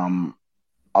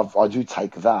 I do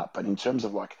take that. But in terms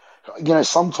of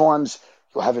sometimes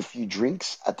you'll have a few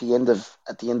drinks at the end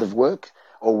of work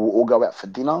or we'll go out for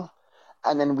dinner.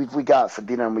 And then if we go out for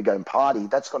dinner and we go and party,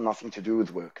 that's got nothing to do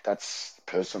with work. That's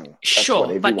personal.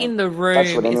 Sure, but in the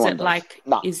room, is it like,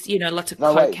 lots of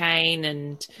cocaine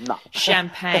and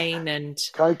champagne and...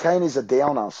 Cocaine is a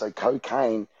downer, so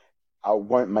cocaine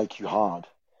won't make you hard.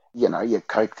 You're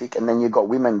coke dick, and then you've got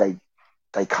women,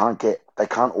 they can't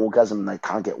orgasm, they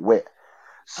can't get wet.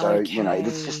 So,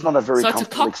 it's just not a very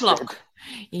comfortable experience. So it's a cock block.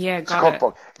 Yeah, got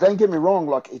it. Don't get me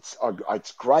wrong, it's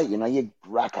great, you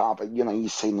rack up, you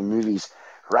see in the movies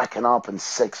racking up and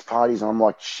sex parties, and I'm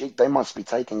like, shit, they must be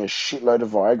taking a shitload of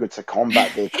Viagra to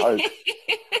combat their coke.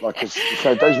 Cause,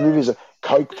 those movies are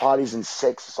coke parties and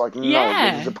sex. It's like, no,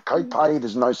 there's a coke party,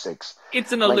 there's no sex.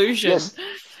 It's an illusion. Yes.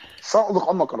 So, look,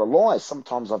 I'm not going to lie.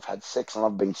 Sometimes I've had sex and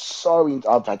I've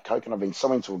had coke and I've been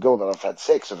so into a girl that I've had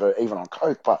sex with her even on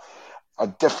coke, but I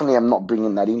definitely am not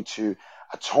bringing that into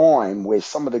a time where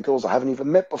some of the girls I haven't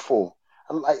even met before,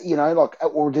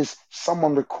 or there's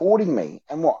someone recording me,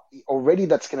 and already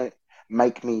that's going to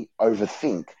make me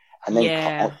overthink, and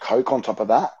then coke on top of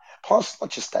that. Plus, not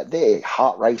just that, there,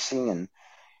 heart racing and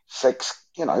sex,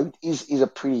 is a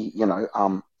pretty,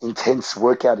 intense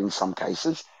workout in some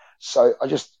cases. So I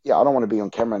don't want to be on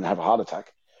camera and have a heart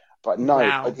attack. But no,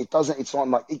 It doesn't. It's not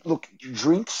like look,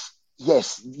 drinks.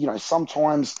 Yes,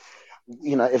 sometimes.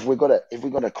 If we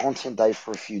got a content day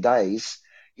for a few days,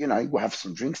 we'll have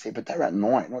some drinks there, but they're at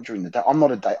night, not during the day. I'm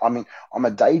not a day. I mean, I'm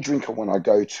a day drinker when I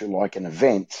go to like an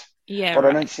event, but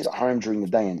I don't sit at home during the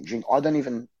day and drink. I don't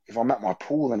even, if I'm at my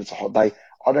pool and it's a hot day,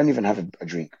 I don't even have a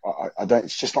drink. I don't.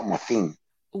 It's just not my thing.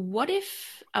 What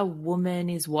if a woman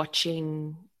is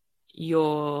watching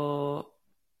your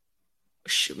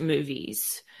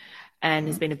movies and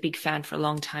has been a big fan for a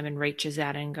long time and reaches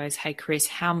out and goes, hey, Chris,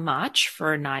 how much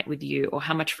for a night with you or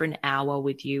how much for an hour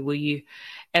with you? Will you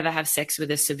ever have sex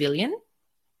with a civilian?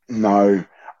 No,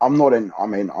 I'm not an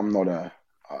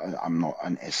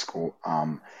escort.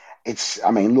 It's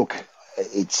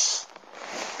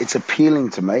appealing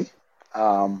to me.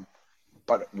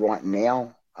 But right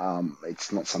now,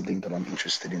 it's not something that I'm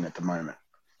interested in at the moment.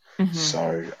 Mm-hmm.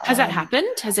 So has that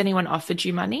happened? Has anyone offered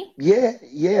you money?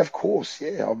 Yeah, of course.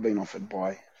 Yeah, I've been offered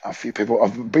by a few people.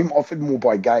 I've been offered more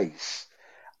by gays,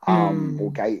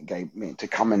 or gay men to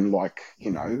come and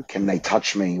can they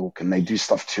touch me or can they do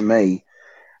stuff to me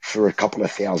for a couple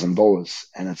of $1,000,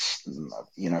 and it's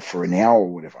for an hour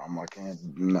or whatever. I'm like,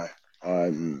 no, I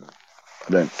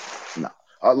don't. No,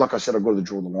 like I said, I've got to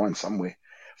draw the line somewhere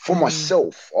for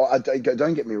myself. I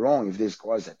don't get me wrong. If there's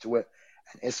guys that do it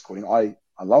and escorting, I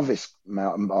love this. I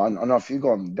know a few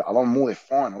guys. I love them all. They're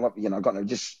fine. I love, got no.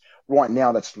 Just right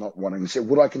now, that's not what I'm saying.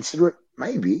 Would I consider it?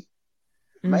 Maybe.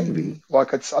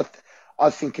 Like I I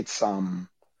think it's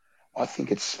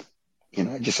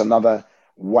just another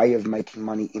way of making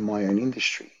money in my own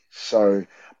industry. So,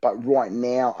 but right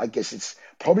now, I guess it's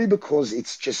probably because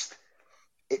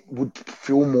it would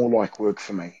feel more like work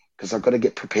for me because I've got to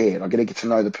get prepared. I've got to get to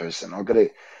know the person.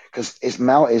 Because it's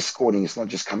male escorting. It's not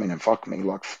just come in and fuck me.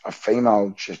 Like a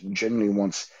female just generally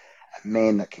wants a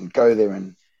man that can go there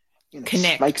and, make it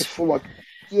Connect. feel like,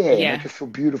 Yeah. make it feel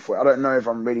beautiful. I don't know if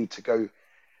I'm ready to go.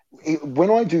 When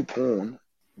I do porn,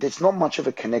 there's not much of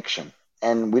a connection,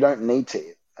 and we don't need to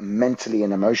mentally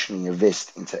and emotionally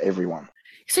invest into everyone.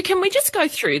 So can we just go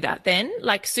through that then?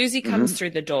 Like Susie comes Hmm.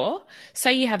 through the door.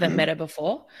 Say you haven't Hmm. met her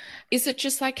before. Is it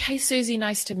just like, hey Susie,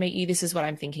 nice to meet you. This is what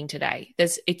I'm thinking today.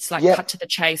 It's like cut Yep. to the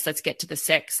chase. Let's get to the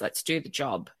sex. Let's do the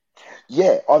job.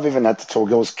 Yeah, I've even had to tell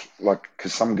girls like,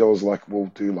 because some girls like will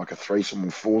do like a threesome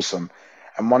or foursome,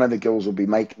 and one of the girls will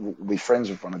be friends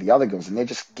with one of the other girls, and they're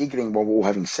just giggling while we're all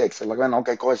having sex. They're like, "Man,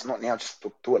 okay, guys, not now. Just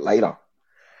do it later,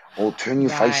 or turn your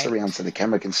face Right. around so the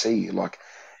camera can see you." Like,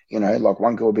 like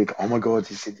one girl will be like, "Oh my God,"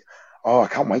 he said, "Oh, I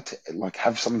can't wait to like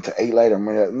have something to eat later." And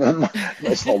we're like, no,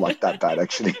 it's not like that bad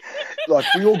actually.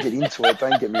 Like we all get into it.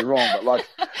 Don't get me wrong, but like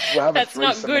we'll have a That's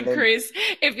not threesome and good, then Chris.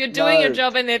 If you're doing a no.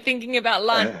 job and they're thinking about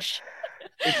Uh, lunch.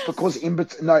 it's because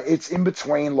it's in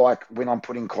between like when I'm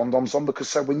putting condoms on because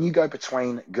so when you go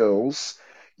between girls,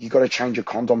 you got to change a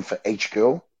condom for each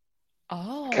girl.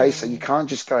 Okay, so you Oh, can't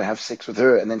just go have sex with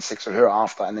her and then sex with her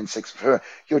after and then sex with her.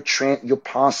 You're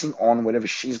passing on whatever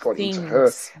she's got into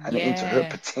her things. and then into her Yeah.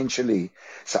 potentially.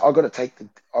 So I got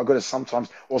to sometimes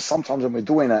when we're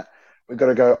doing it, we got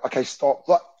to go, okay, stop.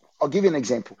 Like, I'll give you an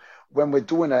example. When we're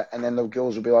doing it and then the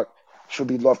girls will be like, she'll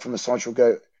be live from the side, and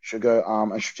she'll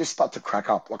just start to crack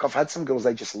up. Like I've had some girls,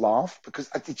 they just laugh because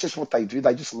it's just what they do.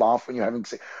 They just laugh when you're having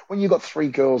sex. When you've got three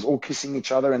girls all kissing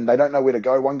each other and they don't know where to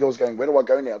go. One girl's going, where do I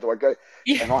go now? Do I go?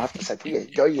 Yeah. And I have to say, yeah,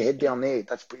 go your head down there.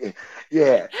 That's pretty,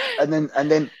 yeah. And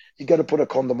then you got to put a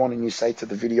condom on and you say to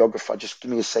the videographer, just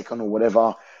give me a second or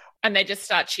whatever. And they just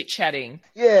start chit-chatting.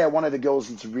 Yeah, one of the girls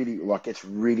is really like it's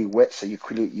really wet, so you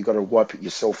got to wipe it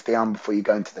yourself down before you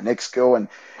go into the next girl. And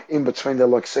in between, they're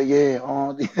like, so yeah,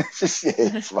 oh, it's just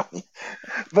it's funny.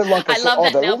 But like I I said, love oh,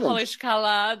 that they're nail all polish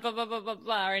color, blah, blah, blah, blah,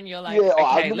 blah. And you're yeah. like,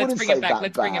 I okay, let's wouldn't bring it say back. that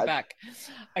Let's bring it bad. back.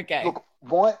 Okay. Look,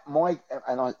 my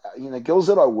and I, girls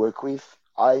that I work with,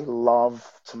 I love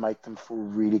to make them feel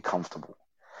really comfortable.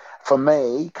 For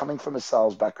me, coming from a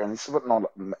sales background,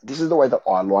 this is the way that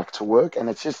I like to work, and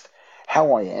it's just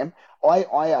how I am. I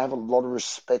have a lot of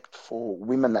respect for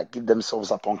women that give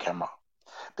themselves up on camera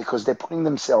because they're putting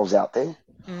themselves out there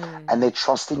and Mm. they're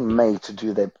trusting me to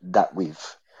do that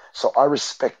with. So I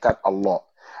respect that a lot.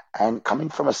 And coming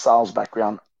from a sales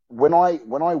background, when I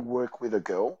work with a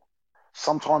girl,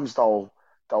 sometimes they'll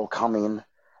come in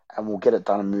and we'll get it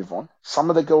done and move on. Some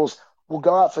of the girls will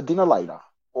go out for dinner later,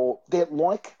 or they're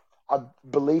like, I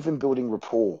believe in building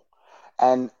rapport.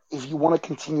 And if you want to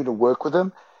continue to work with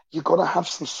them, you've got to have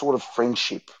some sort of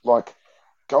friendship. Like,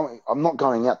 I'm not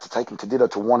going out to take them to dinner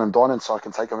to wine and dine and so I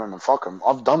can take them home and fuck them.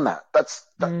 I've done that. The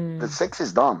Mm. sex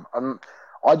is done.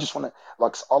 I just want to,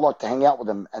 like, I like to hang out with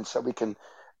them and so we can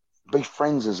be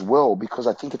friends as well because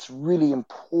I think it's really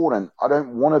important. I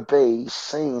don't want to be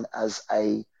seen as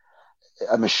a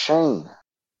machine.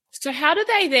 So how do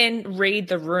they then read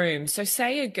the room? So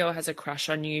say a girl has a crush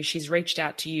on you, she's reached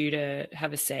out to you to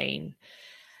have a scene.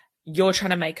 You're trying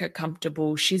to make her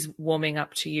comfortable, she's warming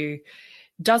up to you.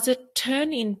 Does it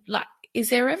turn in like is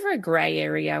there ever a gray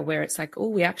area where it's like,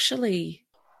 oh,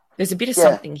 there's a bit of Yeah,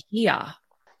 something here?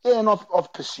 yeah, and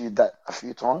I've pursued that a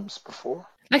few times before.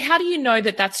 Like how do you know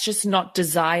that that's just not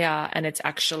desire and it's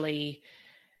actually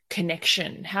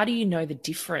connection? How do you know the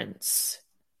difference?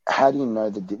 How do you know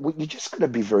well, you just got to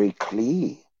be very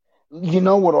clear. Tell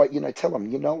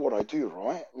them, what I do,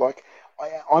 right? Like,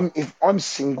 if I'm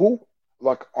single,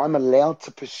 like I'm allowed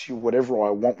to pursue whatever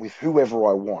I want with whoever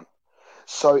I want.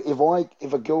 So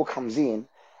if a girl comes in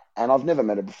and I've never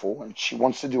met her before and she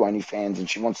wants to do OnlyFans and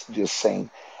she wants to do a scene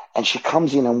and she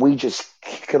comes in and we just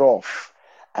kick it off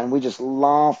and we're just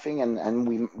laughing and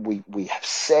we have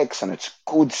sex and it's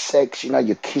good sex,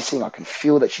 you're kissing, I can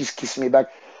feel that she's kissing me back.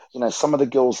 Some of the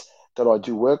girls that I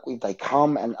do work with, they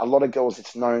come and a lot of girls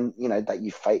it's known, that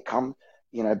you fake come.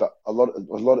 But a lot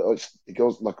of the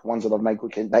girls, like ones that I've made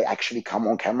good, they actually come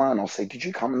on camera, and I'll say, "Did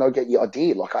you come?" And they'll get, "Yeah, I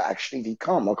did. Like I actually did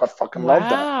come. Like I fucking love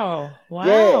that." Wow.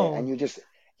 Yeah, and Wow.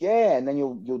 and then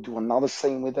you'll do another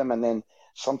scene with them, and then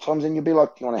sometimes then you'll be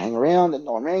like, "Do you want to hang around?" And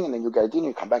I'll ring, and then you'll go to dinner,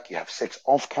 you come back, you have sex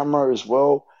off camera as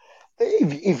well.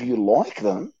 If you like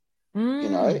them,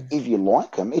 Mm. if you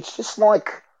like them, it's just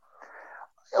like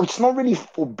it's not really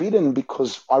forbidden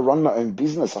because I run my own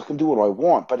business. I can do what I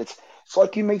want, but It's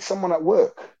like you meet someone at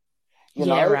work. You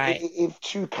Yeah, know, right. if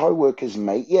two co-workers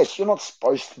meet, yes, you're not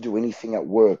supposed to do anything at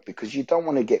work because you don't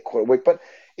want to get caught at work. But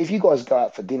if you guys go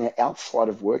out for dinner outside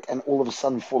of work and all of a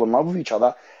sudden fall in love with each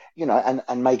other, you know,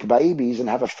 and make babies and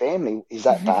have a family, is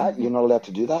that bad? You're not allowed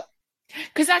to do that?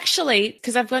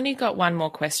 Because I've only got one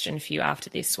more question for you after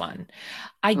this one.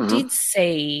 I Hmm. did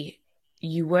see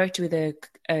you worked with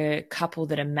a couple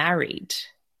that are married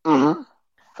Hmm.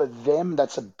 For them,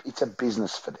 it's a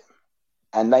business for them,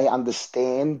 and they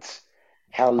understand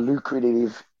how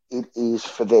lucrative it is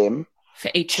for them for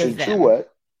each to of do them.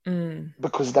 it Mm.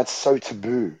 because that's so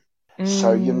taboo.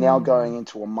 So you're now going Mm.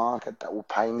 into a market that will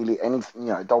pay nearly anything.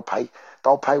 You know, they'll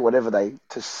pay whatever they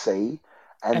to see,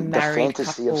 A and the married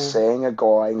fantasy of couple. seeing a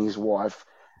guy and his wife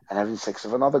and having sex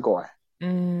with another guy.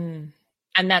 Mm.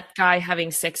 And that guy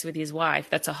having sex with his wife,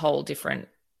 that's a whole different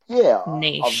Yeah, I've done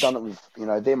niche. it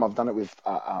with them. I've done it with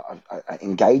a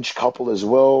engaged couple as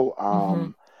well.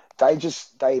 Hmm.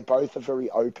 They both are very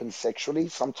open sexually.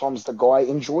 Sometimes the guy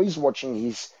enjoys watching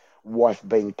his wife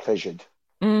being pleasured.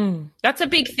 Mm. That's a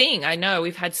big thing. I know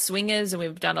we've had swingers and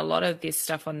we've done a lot of this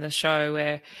stuff on the show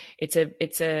where it's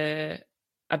a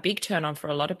big turn on for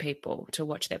a lot of people to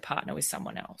watch their partner with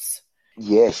someone else.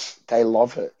 Yes, they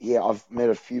love it. Yeah, I've met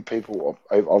a few people,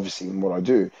 obviously, in what I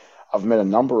do. I've met a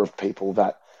number of people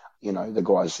that, the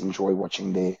guys enjoy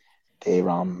watching their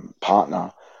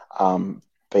partner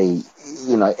be,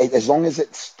 as long as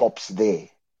it stops there.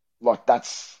 Like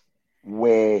that's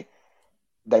where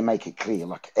they make it clear.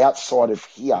 Like outside of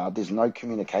here, there's no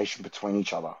communication between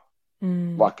each other,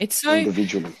 Mm. like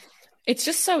individually. It's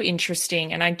just so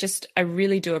interesting. And I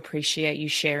really do appreciate you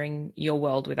sharing your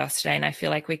world with us today. And I feel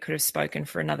like we could have spoken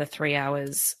for another 3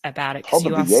 hours about it because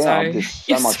you Probably, are yeah. so, There's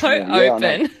you're so much so more. Yeah, I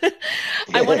know. open.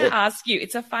 I want Yeah. to ask you,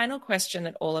 it's a final question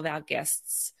that all of our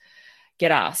guests get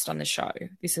asked on the show.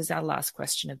 This is our last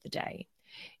question of the day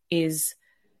is,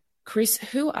 Chris,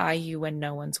 who are you when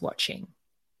no one's watching?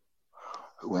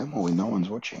 Who am I when no one's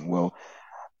watching? Well,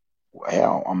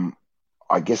 wow.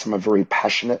 I guess I'm a very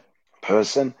passionate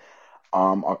person.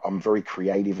 I'm very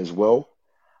creative as well.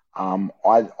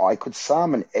 I could say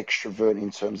I'm an extrovert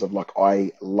in terms of like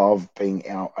I love being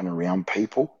out and around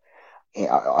people.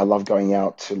 Yeah, I love going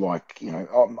out to like I go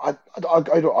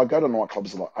to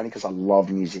nightclubs a lot only because I love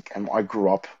music and I grew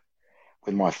up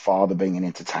with my father being an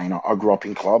entertainer. I grew up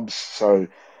in clubs, so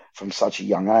from such a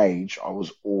young age, I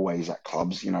was always at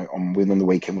clubs. I'm within the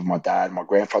weekend with my dad. My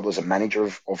grandfather was a manager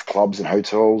of clubs and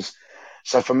hotels.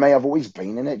 So for me, I've always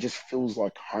been in it. It just feels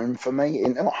like home for me.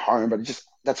 And not home, but it just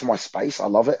that's my space. I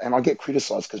love it. And I get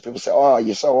criticized because people say, "Oh,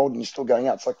 you're so old and you're still going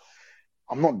out." It's like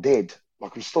I'm not dead.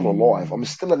 Like I'm still alive. I'm Mm,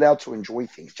 still allowed to enjoy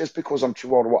things. Just because I'm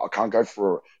too old, I can't go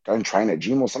and train at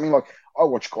gym or something. Like I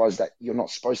watch guys that you're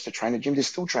not supposed to train at gym. They're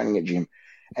still training at gym,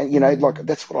 and like mm,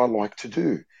 that's what I like to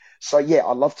do. So yeah,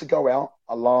 I love to go out.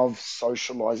 I love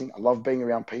socializing. I love being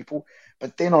around people.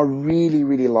 But then I really,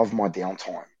 really love my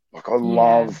downtime. Like I yeah.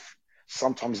 love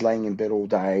sometimes laying in bed all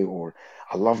day, or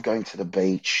I love going to the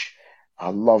beach. I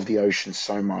love the ocean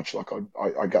so much. Like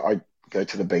I go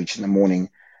to the beach in the morning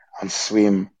and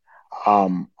swim.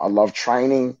 I love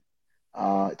training.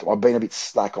 I've been a bit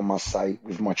slack, I must say,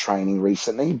 with my training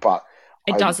recently, but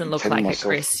It I'm doesn't look telling like it,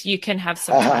 myself, Chris. You can have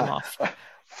some time off.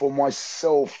 for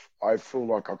myself, I feel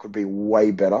like I could be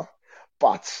way better,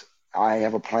 but I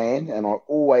have a plan and I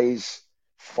always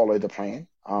follow the plan.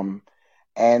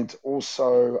 And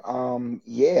also,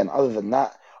 yeah, and other than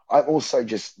that, I also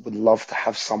just would love to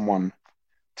have someone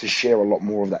to share a lot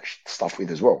more of that stuff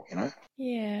with as well.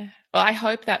 Yeah. Well, I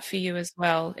hope that for you as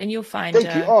well. And you'll find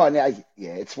Thank you. Oh, now,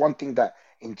 yeah, it's one thing that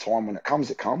in time when it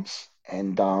comes, it comes.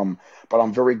 And but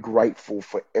I'm very grateful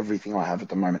for everything I have at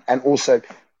the moment, and also,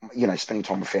 spending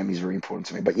time with family is very important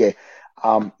to me. But yeah,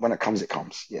 when it comes, it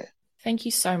comes. Yeah, thank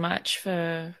you so much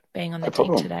for being on the no deep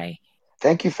problem. today.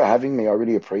 Thank you for having me. I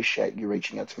really appreciate you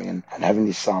reaching out to me and having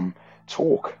this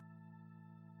talk.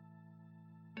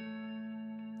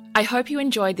 I hope you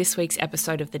enjoyed this week's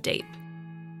episode of The Deep.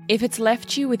 If it's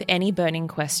left you with any burning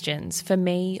questions for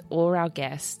me or our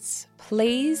guests,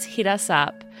 please hit us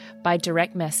up by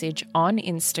direct message on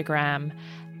Instagram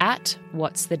at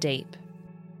What's the Deep.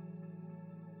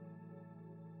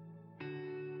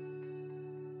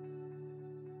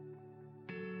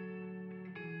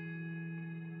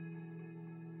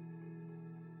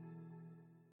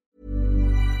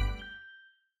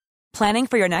 Planning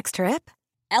for your next trip?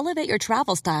 Elevate your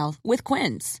travel style with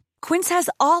Quince. Quince has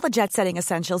all the jet-setting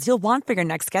essentials you'll want for your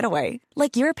next getaway,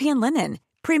 like European linen,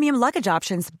 premium luggage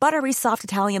options, buttery soft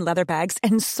Italian leather bags,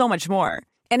 and so much more.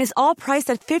 And is all priced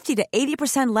at 50 to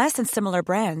 80% less than similar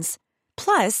brands.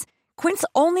 Plus, Quince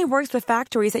only works with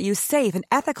factories that use safe and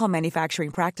ethical manufacturing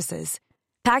practices.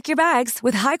 Pack your bags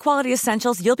with high-quality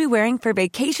essentials you'll be wearing for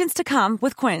vacations to come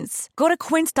with Quince. Go to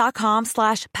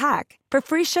quince.com/pack for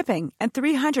free shipping and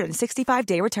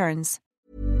 365-day returns.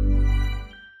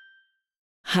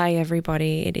 Hi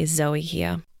everybody, it is Zoe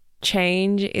here.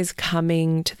 Change is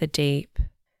coming to the deep.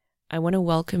 I want to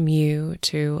welcome you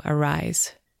to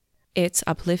Arise. It's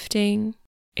uplifting,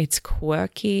 it's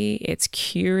quirky, it's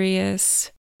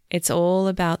curious. It's all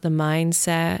about the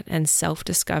mindset and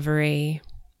self-discovery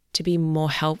to be more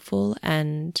helpful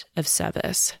and of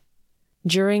service.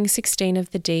 During 16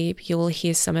 of the Deep, you will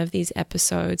hear some of these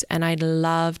episodes, and I'd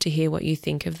love to hear what you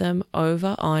think of them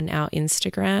over on our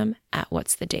Instagram at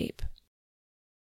What's the Deep.